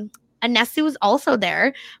well. Anesu is also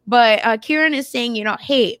there, but Kieran is saying,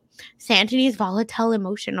 hey, Santony's volatile,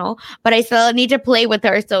 emotional, but I still need to play with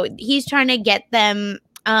her. So he's trying to get them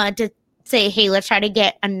to say, hey, let's try to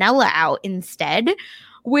get Anella out instead,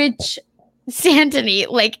 which Santony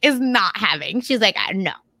is not having. She's like,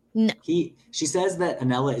 no. She says that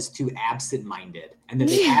Anella is too absent-minded and that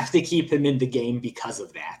they have to keep him in the game because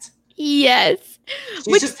of that. Yes.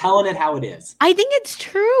 She's just telling it how it is. I think it's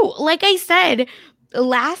true. Like I said,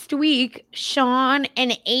 last week, Sean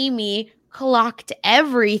and Amy clocked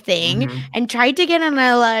everything and tried to get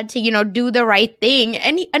Anella to, do the right thing.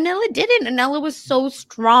 And Anella didn't. Anella was so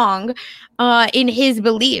strong in his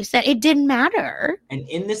beliefs that it didn't matter. And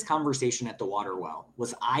in this conversation at the water well,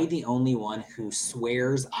 was I the only one who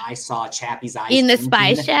swears I saw Chappie's eyes in the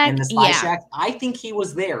spy shack? In the spy shack? I think he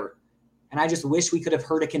was there. And I just wish we could have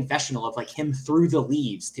heard a confessional of him through the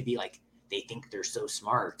leaves to be like, they think they're so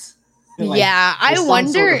smart. I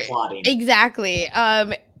wonder. Sort of exactly.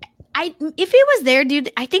 If it was there,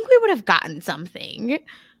 dude, I think we would have gotten something.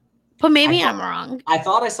 But maybe I'm wrong. I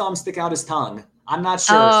thought I saw him stick out his tongue. I'm not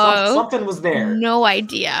sure. Something was there. No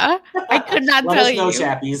idea. I could not tell you. Let us know,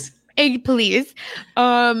 chappies. Hey, please.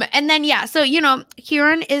 And then, yeah, so,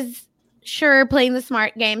 Kieran is sure playing the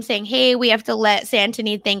smart game, saying, hey, we have to let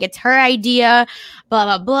Santini think it's her idea, blah,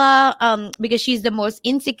 blah, blah, because she's the most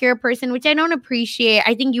insecure person, which I don't appreciate.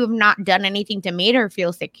 I think you have not done anything to make her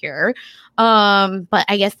feel secure. But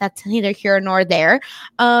I guess that's neither here nor there.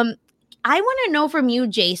 I want to know from you,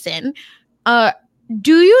 Jason,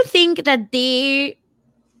 do you think that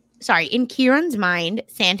in Kieran's mind,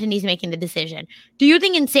 Santini's making the decision? Do you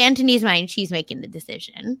think in Santini's mind, she's making the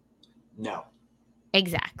decision? No.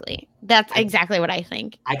 Exactly. That's exactly what I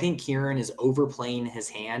think. I think Kieran is overplaying his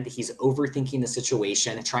hand. He's overthinking the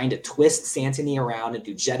situation, trying to twist Santini around and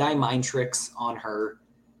do Jedi mind tricks on her.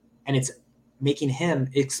 And it's making him,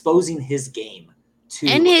 exposing his game to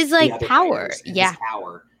and his power. His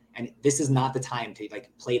power. And this is not the time to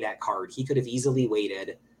play that card. He could have easily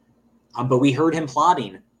waited. But we heard him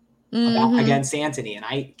plotting against Santini, and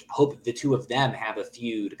I hope the two of them have a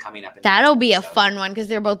feud coming up. That'll be a fun one because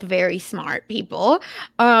they're both very smart people.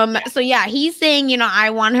 So yeah, he's saying, I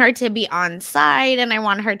want her to be on side and I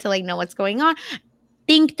want her to know what's going on.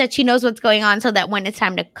 Think that she knows what's going on so that when it's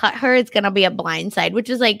time to cut her, it's gonna be a blind side, which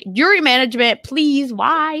is jury management, please,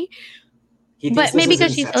 why? But maybe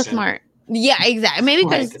because she's so smart. Yeah, exactly. Maybe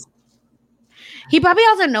because he probably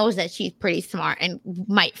also knows that she's pretty smart and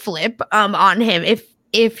might flip on him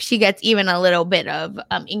if she gets even a little bit of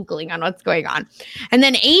inkling on what's going on. And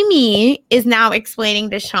then Amy is now explaining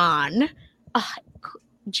to Sean,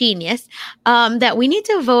 genius, that we need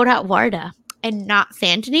to vote out Varda and not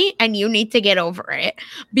Santini, and you need to get over it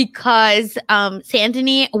because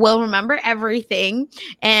Santini will remember everything.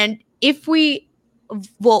 And if we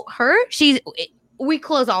vote her, we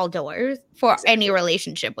close all doors for any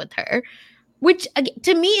relationship with her. Which,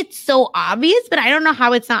 to me, it's so obvious, but I don't know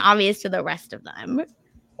how it's not obvious to the rest of them.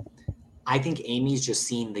 I think Amy's just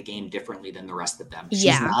seeing the game differently than the rest of them.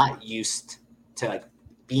 She's not used to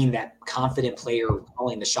being that confident player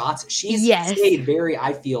calling the shots. She's stayed very,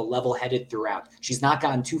 I feel, level-headed throughout. She's not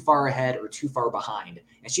gotten too far ahead or too far behind.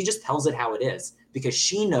 And she just tells it how it is because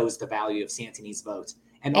she knows the value of Santini's vote.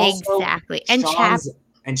 And also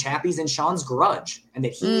and Chappie's and Sean's grudge, and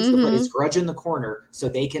that he needs to put his grudge in the corner so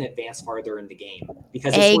they can advance farther in the game.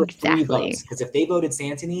 Because it's worth 3 votes. Because if they voted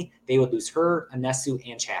Santini, they would lose her, Anesu,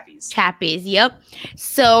 and Chappie's. Yep.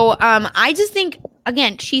 So I just think,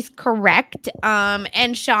 again, she's correct.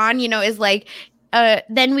 And Sean, is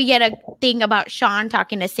then we get a thing about Sean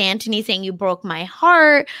talking to Santini saying, you broke my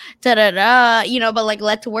heart, but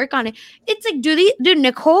let's work on it. It's do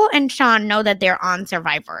Nicole and Sean know that they're on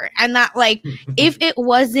Survivor? And that if it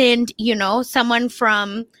wasn't, someone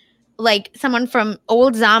from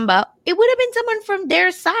old Zamba, it would have been someone from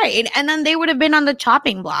their side. And then they would have been on the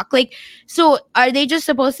chopping block. So are they just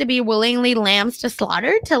supposed to be willingly lambs to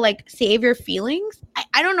slaughter to save your feelings?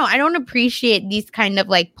 I don't know. I don't appreciate these kind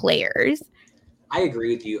of players. I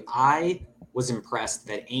agree with you. I was impressed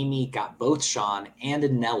that Amy got both Sean and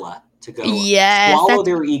Anella to go swallow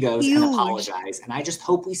their egos and apologize. And I just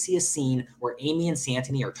hope we see a scene where Amy and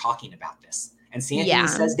Santini are talking about this. And Santini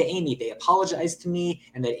says to Amy, they apologized to me,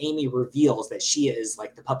 and that Amy reveals that she is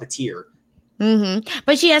the puppeteer.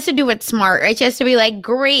 But she has to do it smart, right? She has to be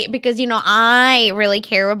great, because, I really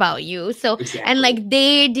care about you. So, and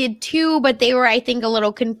they did too, but they were, I think, a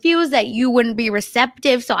little confused that you wouldn't be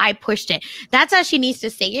receptive. So I pushed it. That's how she needs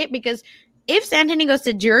to say it, because if Santini goes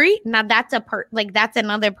to jury, now that's that's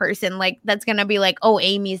another person, that's going to be oh,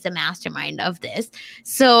 Amy's the mastermind of this.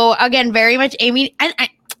 So again, very much Amy, and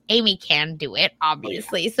Amy can do it,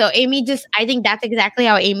 obviously. So Amy I think that's exactly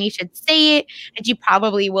how Amy should say it. And she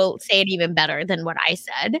probably will say it even better than what I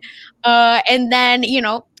said. And then,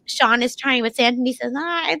 Sean is trying, but Santini says,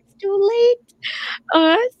 it's too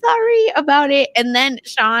late. Sorry about it. And then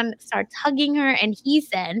Sean starts hugging her, and he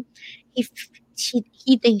said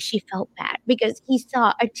he thinks she felt bad because he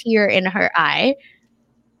saw a tear in her eye.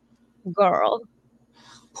 Girl.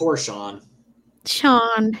 Poor Sean.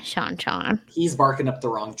 Sean. He's barking up the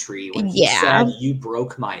wrong tree. When he said, you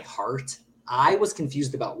broke my heart, I was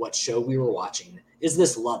confused about what show we were watching. Is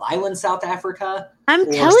this Love Island South Africa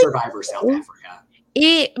or Survivor South Africa?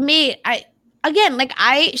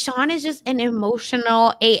 Sean is just an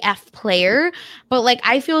emotional AF player, but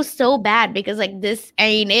I feel so bad because this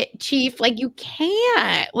ain't it, Chief. You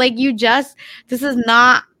can't, this is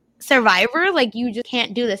not Survivor. You just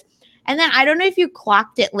can't do this. And then I don't know if you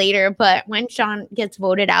clocked it later, but when Sean gets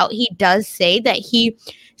voted out, he does say that he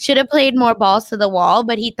should have played more balls to the wall,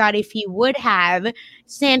 but he thought if he would have,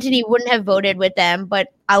 Santini wouldn't have voted with them. But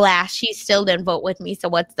alas, she still didn't vote with me. So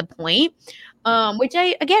what's the point? which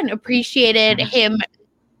I again appreciated him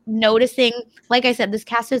noticing. Like I said, this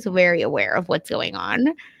cast is very aware of what's going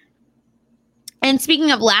on. And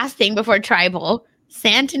speaking of last thing before Tribal,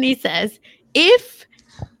 Santini says if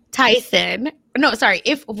Varda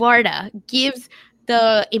gives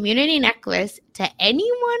the immunity necklace to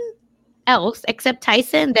anyone else except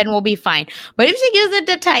Tyson, then we'll be fine. But if she gives it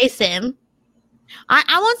to Tyson,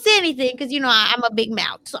 I won't say anything because, I'm a big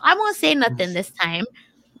mouth. So I won't say nothing this time.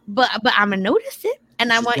 But I'm going to notice it,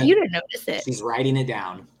 and I want you to notice it. She's writing it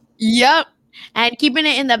down. Yep. And keeping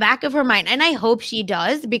it in the back of her mind. And I hope she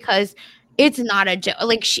does, because it's not a joke.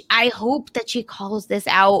 Like, I hope that she calls this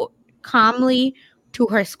out calmly to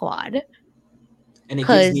her squad. And it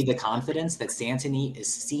gives me the confidence that Santini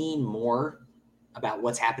is seeing more about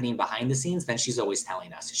what's happening behind the scenes than she's always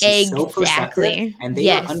telling us. She's so perceptive, and they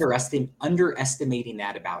are underestimating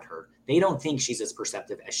that about her. They don't think she's as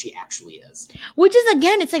perceptive as she actually is. Which is,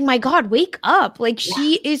 again, it's like, my God, wake up. Like,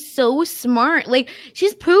 she is so smart. Like,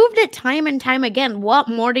 she's proved it time and time again. What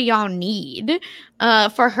more do y'all need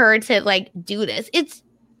for her to, like, do this? It's,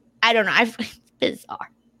 I don't know. It's bizarre.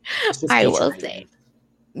 I will say.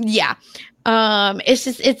 Yeah.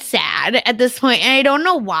 It's sad at this point. And I don't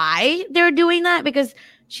know why they're doing that, because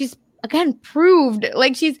she's, again, proved,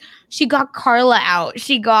 like, she got Carla out.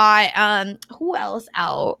 She got, who else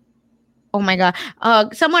out? Oh my God.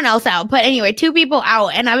 Someone else out. But anyway, 2 people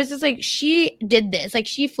out. And I was just like, she did this. Like,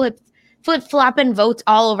 she flip-flopping votes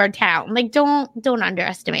all over town. Like, don't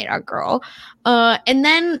underestimate our girl. And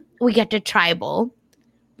then we get to Tribal.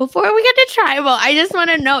 Before we get to Tribal, I just want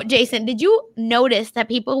to note, Jason, did you notice that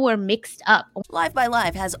people were mixed up? Live by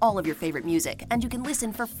Live has all of your favorite music, and you can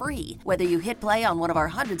listen for free. Whether you hit play on one of our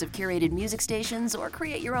hundreds of curated music stations or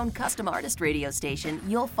create your own custom artist radio station,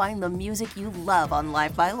 you'll find the music you love on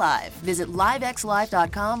Live by Live. Visit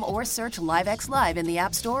livexlive.com or search LiveX Live in the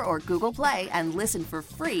App Store or Google Play and listen for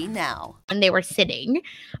free now. And they were sitting.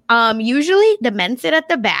 Usually the men sit at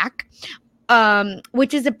the back.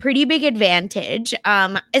 Which is a pretty big advantage,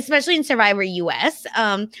 especially in Survivor US.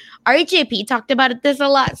 RHAP talked about this a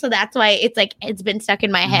lot, so that's why it's been stuck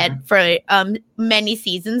in my head for many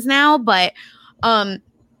seasons now. But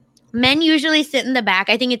men usually sit in the back.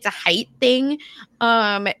 I think it's a height thing.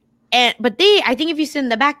 But I think if you sit in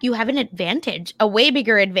the back, you have an advantage, a way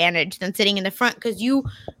bigger advantage than sitting in the front, because you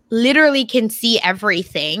literally can see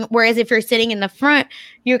everything. Whereas if you're sitting in the front,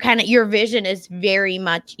 your vision is very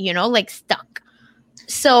much, like, stuck.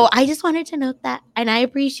 So I just wanted to note that, and I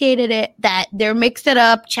appreciated it that they're mixed it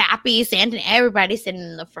up. Chappie, Santini, everybody sitting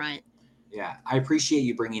in the front. Yeah, I appreciate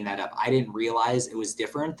you bringing that up. I didn't realize it was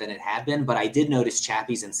different than it had been, but I did notice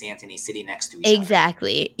Chappie's and Santini sitting next to each other.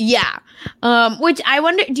 Exactly. Yeah. Which I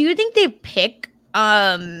wonder, do you think they pick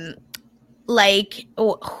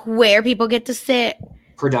where people get to sit?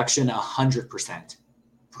 Production 100%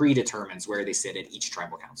 predetermines where they sit at each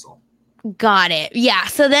tribal council. Got it. Yeah.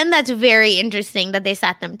 So then that's very interesting that they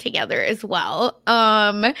sat them together as well.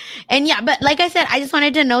 And yeah, but like I said, I just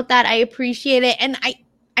wanted to note that. I appreciate it. And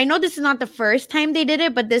I know this is not the first time they did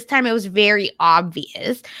it, but this time it was very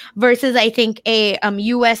obvious versus, I think, a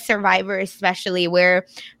US Survivor, especially, where,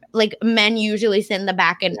 like, men usually sit in the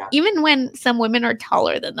back, and even when some women are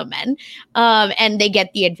taller than the men, and they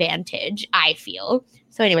get the advantage, I feel.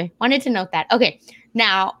 So anyway, wanted to note that. Okay,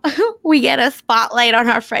 now we get a spotlight on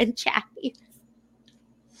our friend Chappie.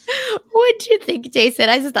 What'd you think, Jason?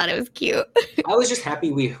 I just thought it was cute. I was just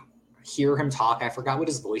happy we hear him talk. I forgot what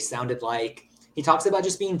his voice sounded like. He talks about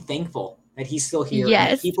just being thankful that he's still here.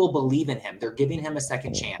 Yes. And people believe in him. They're giving him a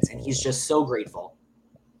second chance, and he's just so grateful.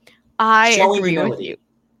 I agree with you.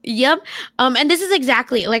 Yep. And this is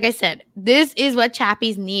exactly, like I said, this is what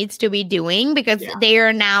Chappie's needs to be doing, because they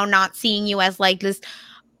are now not seeing you as, like, this.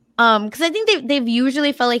 Because I think they've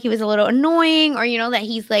usually felt like he was a little annoying, or, that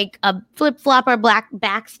he's like a flip-flopper,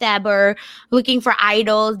 backstabber, looking for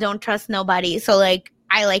idols, don't trust nobody. So, like,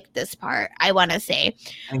 I like this part, I want to say.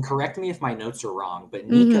 And correct me if my notes are wrong, but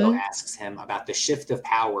Nico asks him about the shift of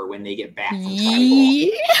power when they get back from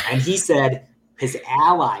Tribal. And he said his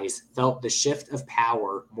allies felt the shift of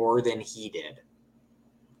power more than he did.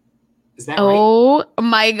 Is that right? Oh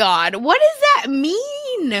my God. What does that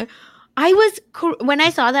mean? When I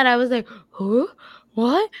saw that, I was like, huh?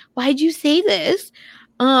 What? Why'd you say this?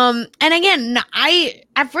 And again,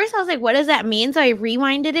 at first I was like, what does that mean? So I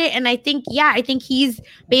rewinded it, and I think he's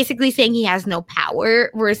basically saying he has no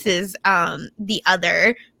power versus the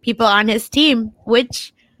other people on his team,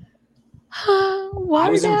 which I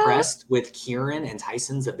was impressed with Kieran and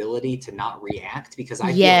Tyson's ability to not react, because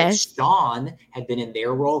I feel like Sean had been in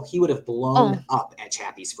their role, he would have blown up at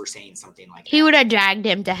Chappies for saying something like that. He would have dragged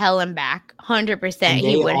him to hell and back, 100%. And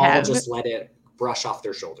he would have just let it brush off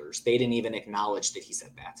their shoulders. They didn't even acknowledge that he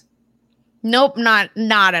said that. Nope, not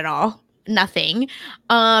at all. Nothing.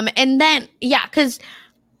 And then because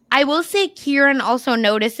I will say Kieran also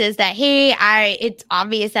notices that, hey, it's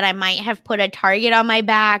obvious that I might have put a target on my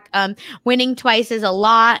back. Winning twice is a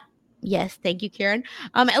lot. Yes, thank you, Kieran.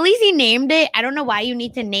 At least he named it. I don't know why you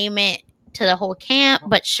need to name it to the whole camp,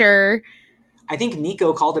 but sure. I think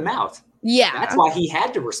Nico called him out. Yeah. That's why he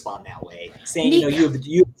had to respond that way, saying, you have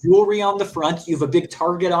jewelry on the front, you have a big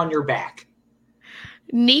target on your back.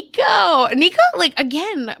 Nico, like,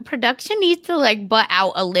 again, production needs to like butt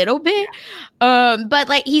out a little bit. But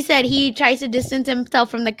like he said, he tries to distance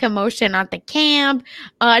himself from the commotion at the camp,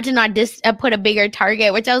 to not put a bigger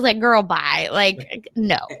target, which I was like, girl, bye. Like,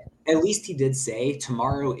 no. At least he did say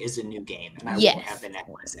tomorrow is a new game and I won't have the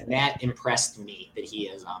necklace. And that impressed me that he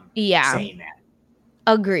is saying that.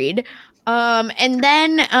 Agreed. And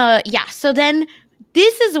then so then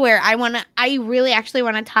this is where I really actually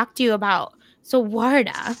want to talk to you about. So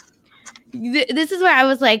Warda, this is where I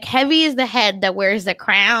was like, heavy is the head that wears the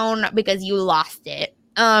crown because you lost it.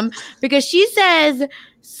 Because she says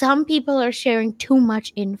some people are sharing too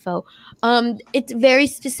much info. It's very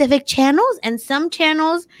specific channels, and some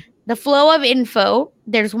channels, the flow of info,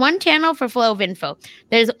 there's one channel for flow of info.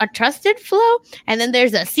 There's a trusted flow, and then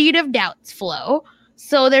there's a seed of doubts flow.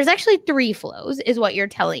 So there's actually 3 flows is what you're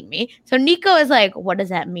telling me. So Nico is like, what does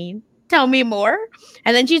that mean? Tell me more.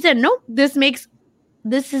 And then she said, nope, this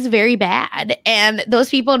is very bad. And those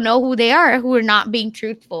people know who they are, who are not being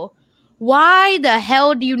truthful. Why the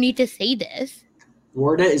hell do you need to say this?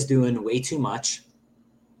 Warda is doing way too much,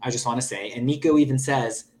 I just want to say. And Nico even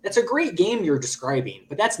says, that's a great game you're describing,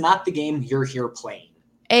 but that's not the game you're here playing.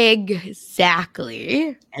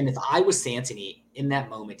 Exactly. And if I was Santini in that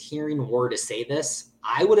moment, hearing Warda say this,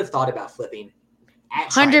 I would have thought about flipping at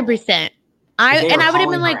 100%. I would have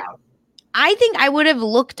been like, I think I would have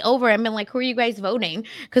looked over and been like, who are you guys voting?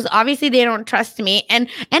 Because obviously they don't trust me. And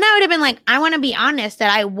I would have been like, I want to be honest that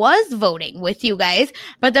I was voting with you guys.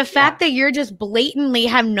 But the fact that you're just blatantly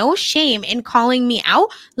have no shame in calling me out,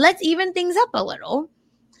 let's even things up a little.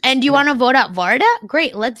 And do you want to vote out Varda?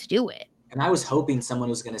 Great, let's do it. And I was hoping someone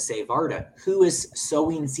was going to say Varda, who is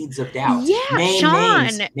sowing seeds of doubt. Yeah, Sean.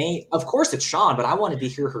 Of course it's Sean, but I wanted to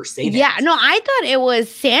hear her say that. Yeah, no, I thought it was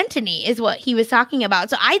Santini is what he was talking about.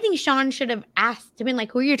 So I think Sean should have asked to be like,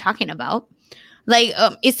 who are you talking about? Like,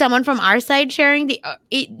 is someone from our side sharing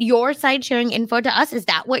your side sharing info to us? Is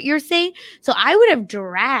that what you're saying? So I would have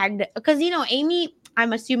dragged, because, Amy,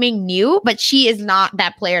 I'm assuming knew, but she is not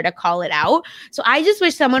that player to call it out. So I just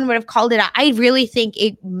wish someone would have called it out. I really think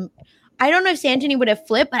I don't know if Santini would have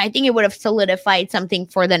flipped, but I think it would have solidified something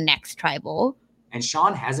for the next tribal. And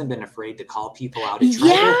Sean hasn't been afraid to call people out at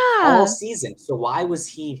tribal all season. So why was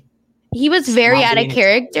he? He was very out of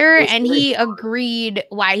character, and he agreed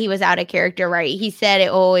why he was out of character, right? He said,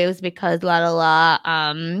 it was because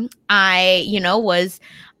I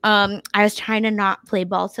was trying to not play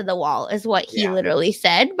balls to the wall is what he literally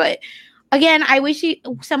said. But again, I wish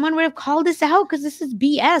someone would have called this out, because this is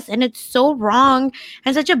BS and it's so wrong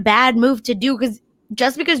and such a bad move to do. Because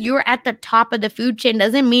just because you're at the top of the food chain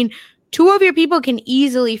doesn't mean 2 of your people can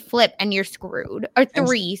easily flip and you're screwed. Or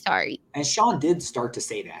 3, sorry. And Sean did start to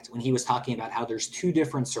say that when he was talking about how there's 2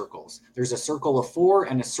 different circles. There's a circle of 4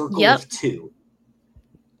 and a circle of 2.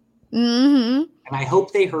 Mm-hmm. And I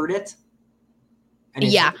hope they heard it. And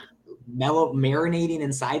marinating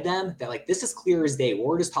inside them that, like, this is clear as day.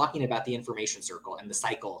 Ward is talking about the information circle and the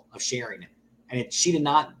cycle of sharing it. And she did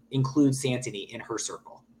not include Santini in her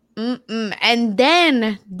circle. And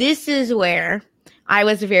then this is where I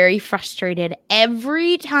was very frustrated.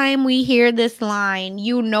 Every time we hear this line,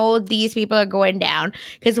 these people are going down,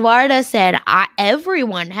 because Warda said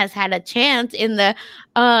everyone has had a chance in the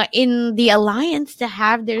alliance to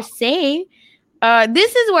have their say.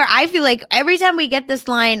 This is where I feel like every time we get this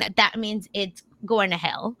line, that means it's going to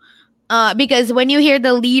hell. Because when you hear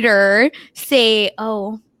the leader say,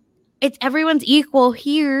 it's everyone's equal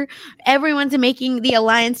here, everyone's making the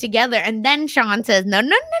alliance together. And then Sean says, no,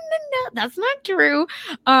 that's not true.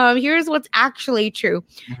 Here's what's actually true.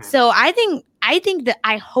 Mm-hmm. So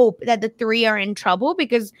I hope that the 3 are in trouble,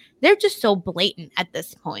 because they're just so blatant at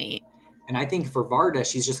this point. And I think for Varda,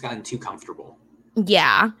 she's just gotten too comfortable.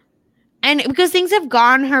 Yeah. And because things have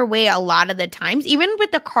gone her way a lot of the times, even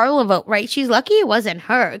with the Carla vote, right? She's lucky it wasn't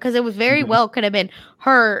her, because it was very well could have been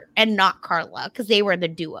her and not Carla, because they were the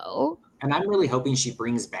duo. And I'm really hoping she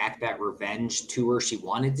brings back that revenge tour she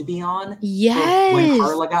wanted to be on. Yes. When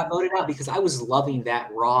Carla got voted out, because I was loving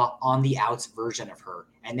that raw on the outs version of her.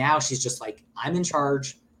 And now she's just like, I'm in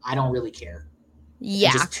charge. I don't really care. Yeah.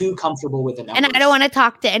 I'm just too comfortable with the numbers. And I don't want to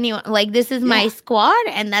talk to anyone. Like, this is my squad,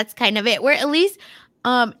 and that's kind of it. Where at least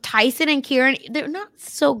Tyson and Kieran, they're not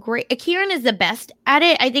so great. Kieran is the best at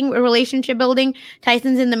it. I think relationship building.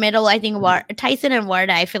 Tyson's in the middle. I think Tyson and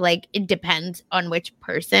Warda, I feel like it depends on which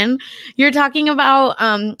person you're talking about,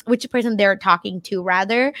 which person they're talking to,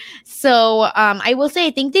 rather. So I will say,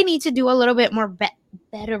 I think they need to do a little bit more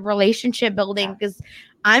better relationship building, because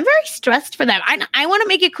I'm very stressed for them. I want to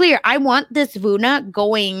make it clear. I want this Vuna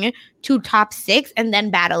going to top 6 and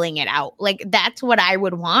then battling it out. Like, that's what I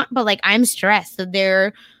would want. But, like, I'm stressed. So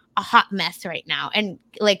they're a hot mess right now. And,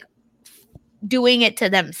 like, doing it to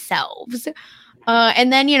themselves.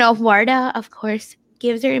 And then, Warda, of course,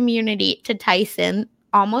 gives her immunity to Tyson.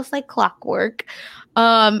 Almost like clockwork.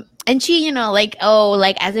 And she,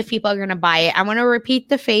 as if people are going to buy it. I want to repeat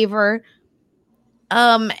the favor.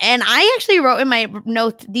 And I actually wrote in my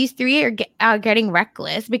notes, these 3 are getting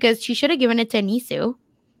reckless, because she should have given it to Nisu.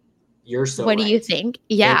 You're so What right. do you think?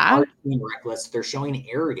 Yeah. They're being reckless. They're showing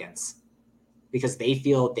arrogance because they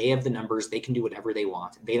feel they have the numbers. They can do whatever they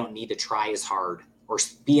want. They don't need to try as hard or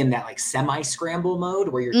be in that like semi-scramble mode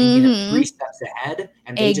where you're thinking of 3 steps ahead,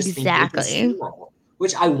 and they just think they can steamroll,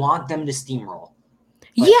 which I want them to steamroll.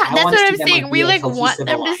 But that's what I'm saying. We want them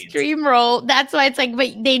to steamroll. That's why it's like,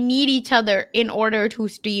 but they need each other in order to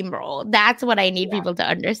steamroll. That's what I need people to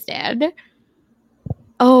understand.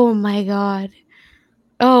 Oh my God.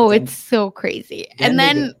 Oh, it's so crazy. And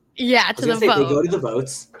then to the vote. They go to the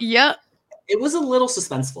votes. Yep. It was a little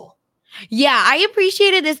suspenseful. Yeah, I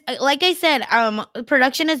appreciated this. Like I said,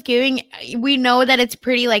 production is giving. We know that it's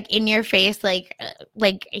pretty like in your face. Like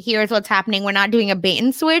here's what's happening. We're not doing a bait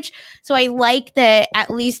and switch. So I like that. At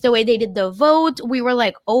least the way they did the vote, we were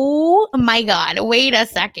like, oh my God, wait a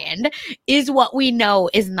second, is what we know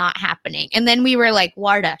is not happening. And then we were like,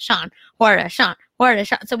 Warda, Sean, Warda, Sean, Warda,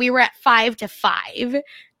 Sean. So we were at 5-5,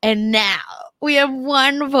 and now we have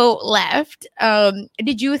 1 vote left.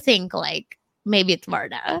 Did you think like maybe it's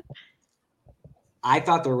Warda? I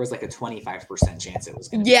thought there was like a 25% chance it was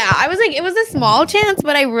going to be. I was like, it was a small chance,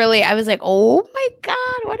 but I was like, oh my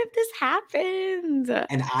God, what if this happens?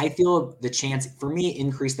 And I feel the chance for me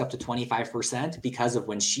increased up to 25% because of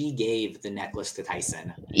when she gave the necklace to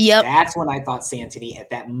Tyson. Yep. That's when I thought Santini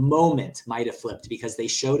at that moment might have flipped, because they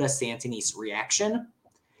showed us Santini's reaction.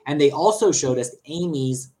 And they also showed us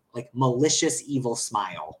Amy's like malicious, evil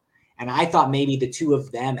smile. And I thought maybe the 2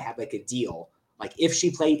 of them had like a deal. Like if she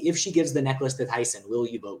gives the necklace to Tyson, will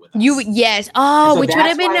you vote with us? Yes. Oh, so which would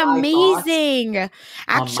have been amazing.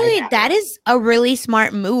 Actually, that is a really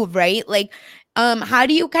smart move, right? Like, how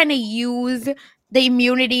do you kind of use the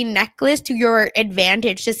immunity necklace to your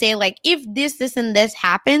advantage to say, like, if this, and this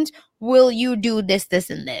happens, will you do this,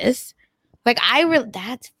 and this? Like,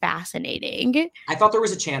 that's fascinating. I thought there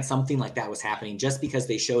was a chance something like that was happening just because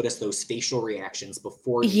they showed us those facial reactions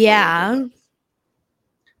before.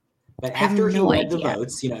 But after he led the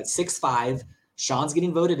votes, at 6-5, Sean's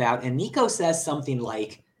getting voted out, and Nico says something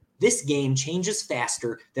like, this game changes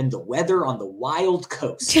faster than the weather on the wild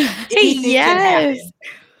coast. Anything can happen.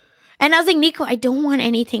 And I was like, Nico, I don't want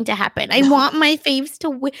anything to happen. I want my faves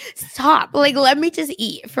to stop. Like, let me just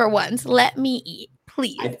eat for once. Let me eat,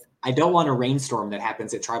 please. I don't want a rainstorm that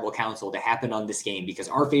happens at Tribal Council to happen on this game, because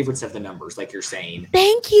our favorites have the numbers, like you're saying.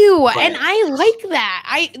 Thank you. And I like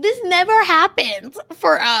that. This never happens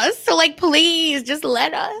for us. So, like, please just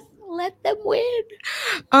let them win.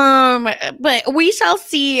 But we shall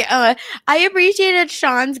see. I appreciated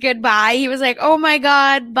Sean's goodbye. He was like, oh my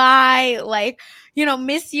God, bye. Like,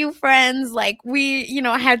 miss you, friends. Like, we,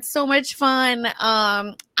 had so much fun.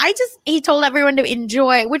 He told everyone to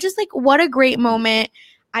enjoy, which is like, what a great moment.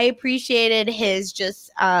 I appreciated his just,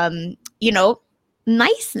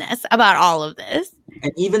 niceness about all of this.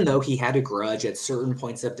 And even though he had a grudge at certain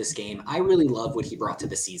points of this game, I really love what he brought to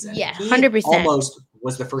the season. Yeah, 100%. He almost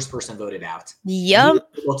was the first person voted out. Yep.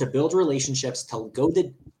 He was able to build relationships, to go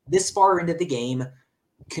this far into the game,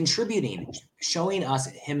 contributing, showing us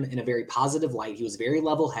him in a very positive light. He was very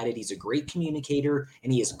level-headed. He's a great communicator,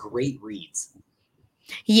 and he has great reads.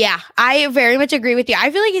 Yeah, I very much agree with you.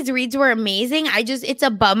 I feel like his reads were amazing. It's a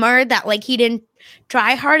bummer that like he didn't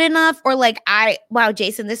try hard enough, or like wow,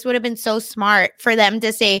 Jason, this would have been so smart for them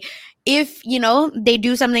to say, if, they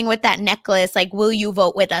do something with that necklace, like, will you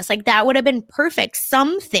vote with us? Like, that would have been perfect.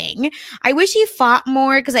 Something. I wish he fought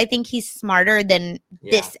more because I think he's smarter than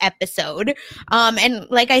this episode. And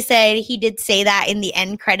like I said, he did say that in the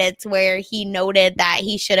end credits where he noted that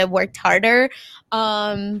he should have worked harder.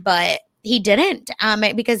 But he didn't,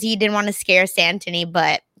 because he didn't want to scare Santini,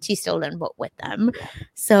 but she still didn't vote with them.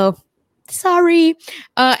 So sorry.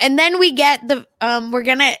 And then we get we're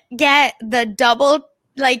gonna get the double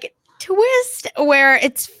twist where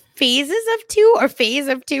it's phases of 2 or phase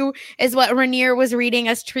of 2 is what Rhaenyra was reading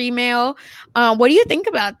as Tree Mail. What do you think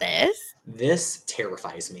about this? This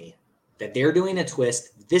terrifies me that they're doing a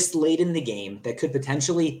twist this late in the game that could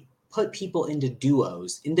potentially put people into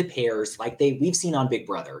duos, into pairs like we've seen on Big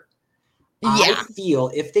Brother. I feel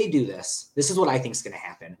if they do this is what I think is going to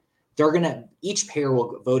happen. Each pair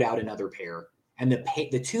will vote out another pair, and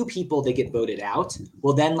the 2 people that get voted out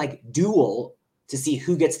will then duel to see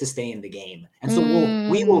who gets to stay in the game. And so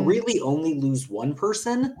we will really only lose one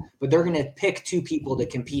person, but they're going to pick 2 people to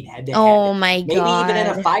compete head to head. Oh my God. Maybe even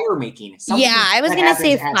in a fire making. I was going to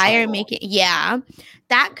say fire making. Yeah.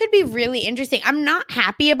 That could be really interesting. I'm not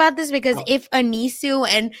happy about this because if Anesu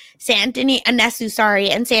and Santini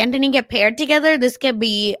get paired together, this could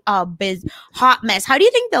be a hot mess. How do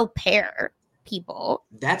you think they'll pair people?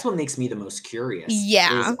 That's what makes me the most curious.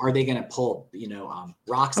 Yeah. Are they going to pull,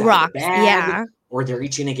 rocks out of the bag? Yeah. Or they're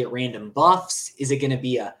each going to get random buffs? Is it going to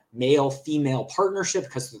be a male-female partnership?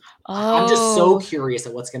 Because I'm just so curious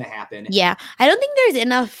at what's going to happen. Yeah. I don't think there's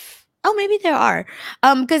enough. Oh, maybe there are.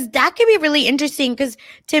 Because that could be really interesting. Because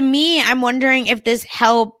to me, I'm wondering if this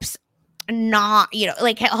helps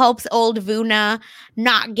helps old Vuna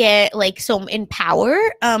not get so in power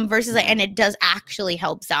versus and it does actually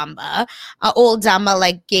help Zamba. Old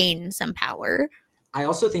Zamba gain some power. I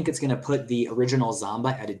also think it's going to put the original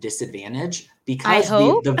Zamba at a disadvantage because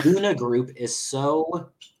the Vuna group is so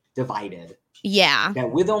divided. Yeah. That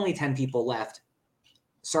with only 10 people left,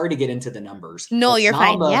 sorry to get into the numbers. No, you're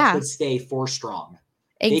fine. Yeah. Could stay 4 strong.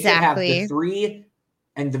 Exactly. They could have the 3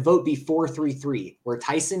 and the vote be 4-3-3, where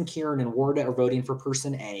Tyson, Kieran, and Warda are voting for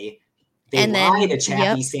person A. They lie to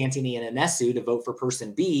Chappie, Santini, and Anesu to vote for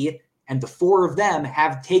person B, and the 4 of them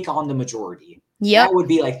take on the majority. Yep. That would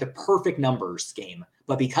be the perfect numbers game.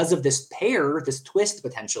 But because of this pair, this twist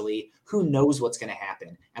potentially, who knows what's going to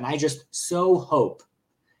happen? And I just so hope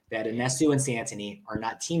that Anesu and Santini are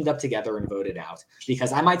not teamed up together and voted out,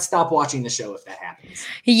 because I might stop watching the show if that happens.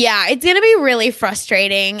 Yeah, it's going to be really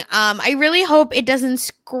frustrating. I really hope it doesn't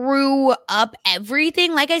screw up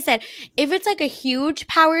everything. Like I said, if it's a huge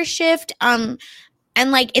power shift, and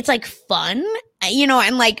it's fun,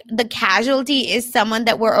 and the casualty is someone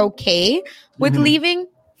that we're okay with leaving,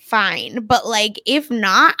 fine. But if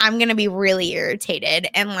not, I'm going to be really irritated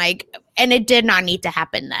and it did not need to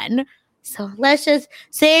happen then. So let's just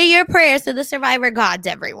say your prayers to the survivor gods,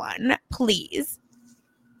 everyone, please.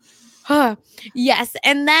 Yes.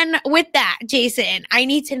 And then with that, Jason, I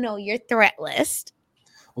need to know your threat list.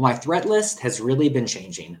 Well, my threat list has really been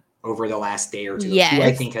changing over the last day or two. Yes. Who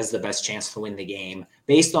I think has the best chance to win the game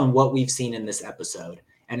based on what we've seen in this episode.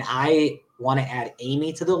 And I want to add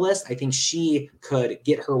Amy to the list. I think she could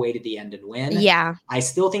get her way to the end and win. Yeah. I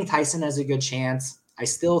still think Tyson has a good chance. I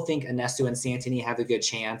still think Anesu and Santini have a good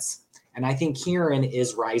chance. And I think Kieran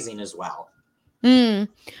is rising as well. I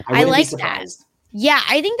like be surprised. That. Yeah,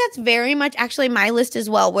 I think that's very much actually my list as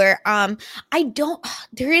well, where there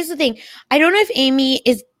is the thing. I don't know if Amy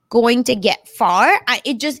is going to get far.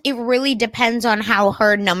 It really depends on how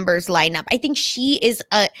her numbers line up. I think she is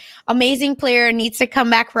an amazing player, needs to come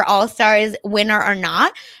back for All-Stars, winner or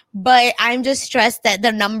not. But I'm just stressed that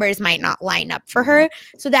the numbers might not line up for her.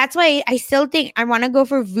 So that's why I still think I want to go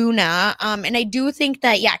for Vuna. And I do think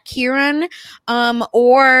that, Kieran,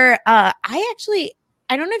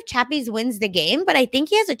 I don't know if Chappies wins the game, but I think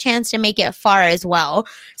he has a chance to make it far as well.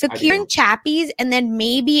 So Kieran, Chappies, and then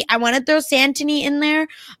maybe I want to throw Santini in there.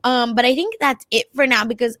 But I think that's it for now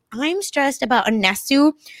because I'm stressed about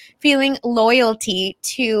Anesu feeling loyalty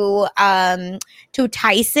to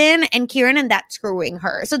Tyson and Kieran and that screwing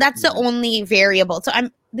her. So that's the only variable. So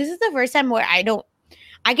this is the first time where I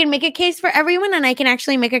can make a case for everyone and I can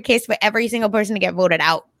actually make a case for every single person to get voted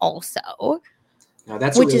out also. No,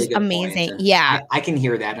 that's which a really is good amazing. Point. Yeah. I can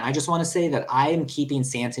hear that. And I just want to say that I am keeping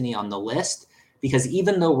Santini on the list because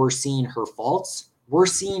even though we're seeing her faults.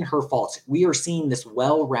 We are seeing this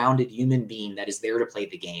well-rounded human being that is there to play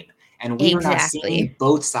the game. And we are not seeing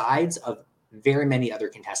both sides of very many other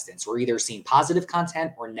contestants. We're either seeing positive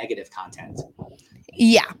content or negative content.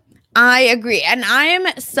 Yeah. I agree. And I'm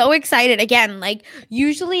so excited. Again, like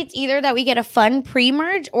usually it's either that we get a fun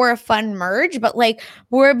pre-merge or a fun merge, but like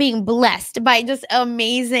we're being blessed by just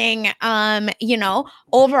amazing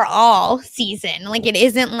overall season. Like it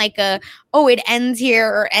isn't like it ends here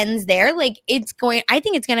or ends there. Like I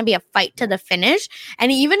think it's gonna be a fight to the finish. And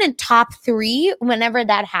even in top 3, whenever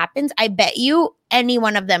that happens, I bet you any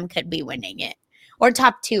one of them could be winning it. Or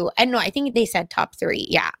top 2. And no, I think they said top 3.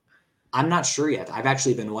 Yeah. I'm not sure yet. I've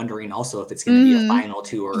actually been wondering also if it's going to be a final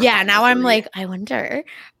 2 or now I'm like, I wonder.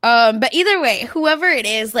 But either way, whoever it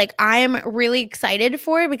is, like I'm really excited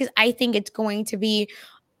for it because I think it's going to be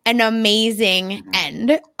an amazing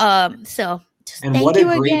end. So and what a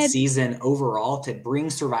great season overall to bring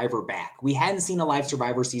Survivor back. We hadn't seen a live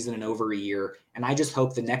Survivor season in over a year, and I just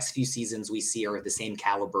hope the next few seasons we see are the same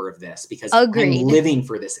caliber of this because I'm living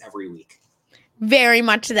for this every week. Very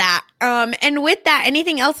much that. And with that,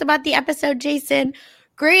 anything else about the episode, Jason?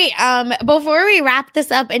 Great. Before we wrap this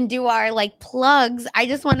up and do our like plugs, I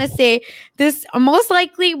just want to say this most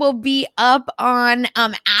likely will be up on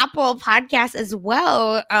Apple Podcasts as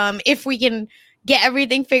well. If we can get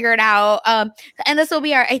everything figured out. And this will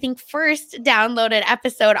be our, I think, first downloaded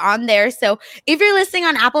episode on there. So if you're listening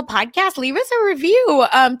on Apple Podcasts, leave us a review.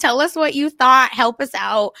 Tell us what you thought. Help us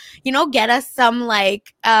out. Get us some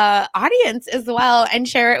like audience as well and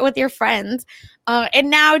share it with your friends. And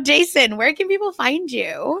now, Jason, where can people find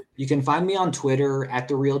you? You can find me on Twitter at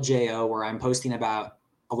 @TheRealJO, where I'm posting about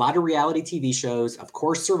a lot of reality TV shows. Of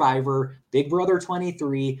course, Survivor, Big Brother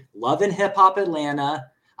 23, Love and Hip Hop Atlanta.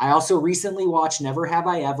 I also recently watched Never Have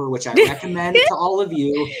I Ever, which I recommend to all of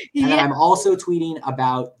you. And then I'm also tweeting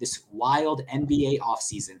about this wild NBA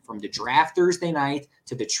offseason from the draft Thursday night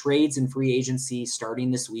to the trades and free agency starting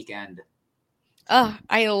this weekend. Oh,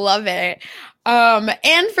 I love it.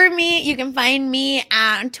 And for me, you can find me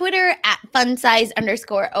on Twitter at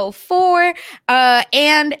funsize_04.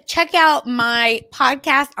 And check out my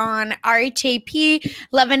podcast on RHAP,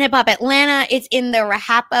 Love and Hip Hop Atlanta. It's in the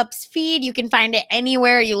Rahap Ups feed. You can find it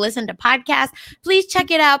anywhere you listen to podcasts. Please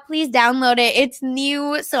check it out. Please download it. It's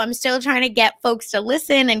new, so I'm still trying to get folks to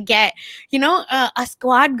listen and get, a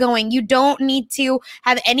squad going. You don't need to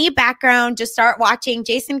have any background. Just start watching.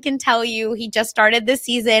 Jason can tell you he just started this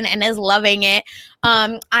season and is loving it.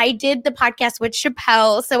 I did the podcast with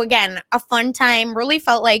Chappelle. So again, a fun time. Really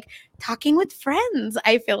felt like talking with friends,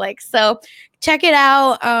 I feel like. So check it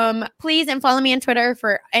out. Please, and follow me on Twitter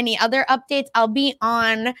for any other updates. I'll be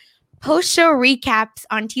on post-show recaps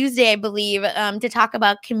on Tuesday, I believe, to talk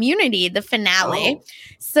about Community, the finale. Oh.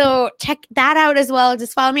 So check that out as well.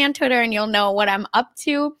 Just follow me on Twitter and you'll know what I'm up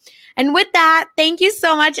to. And with that, thank you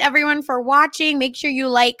so much, everyone, for watching. Make sure you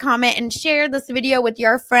like, comment, and share this video with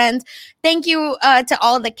your friends. Thank you to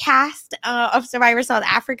all the cast of Survivor South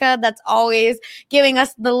Africa that's always giving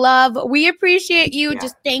us the love. We appreciate you. Yeah.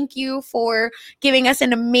 Just thank you for giving us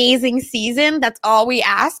an amazing season. That's all we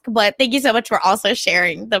ask. But thank you so much for also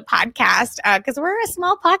sharing the podcast because we're a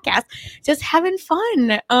small podcast just having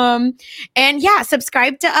fun. And yeah,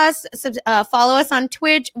 subscribe to us. Follow us on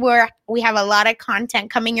Twitch where we have a lot of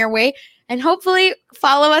content coming your way. And hopefully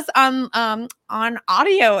follow us on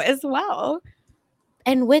audio as well.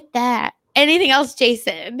 And with that, anything else,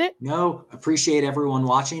 Jason? No, appreciate everyone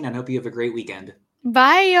watching and hope you have a great weekend.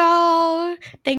 Bye, y'all. Thanks.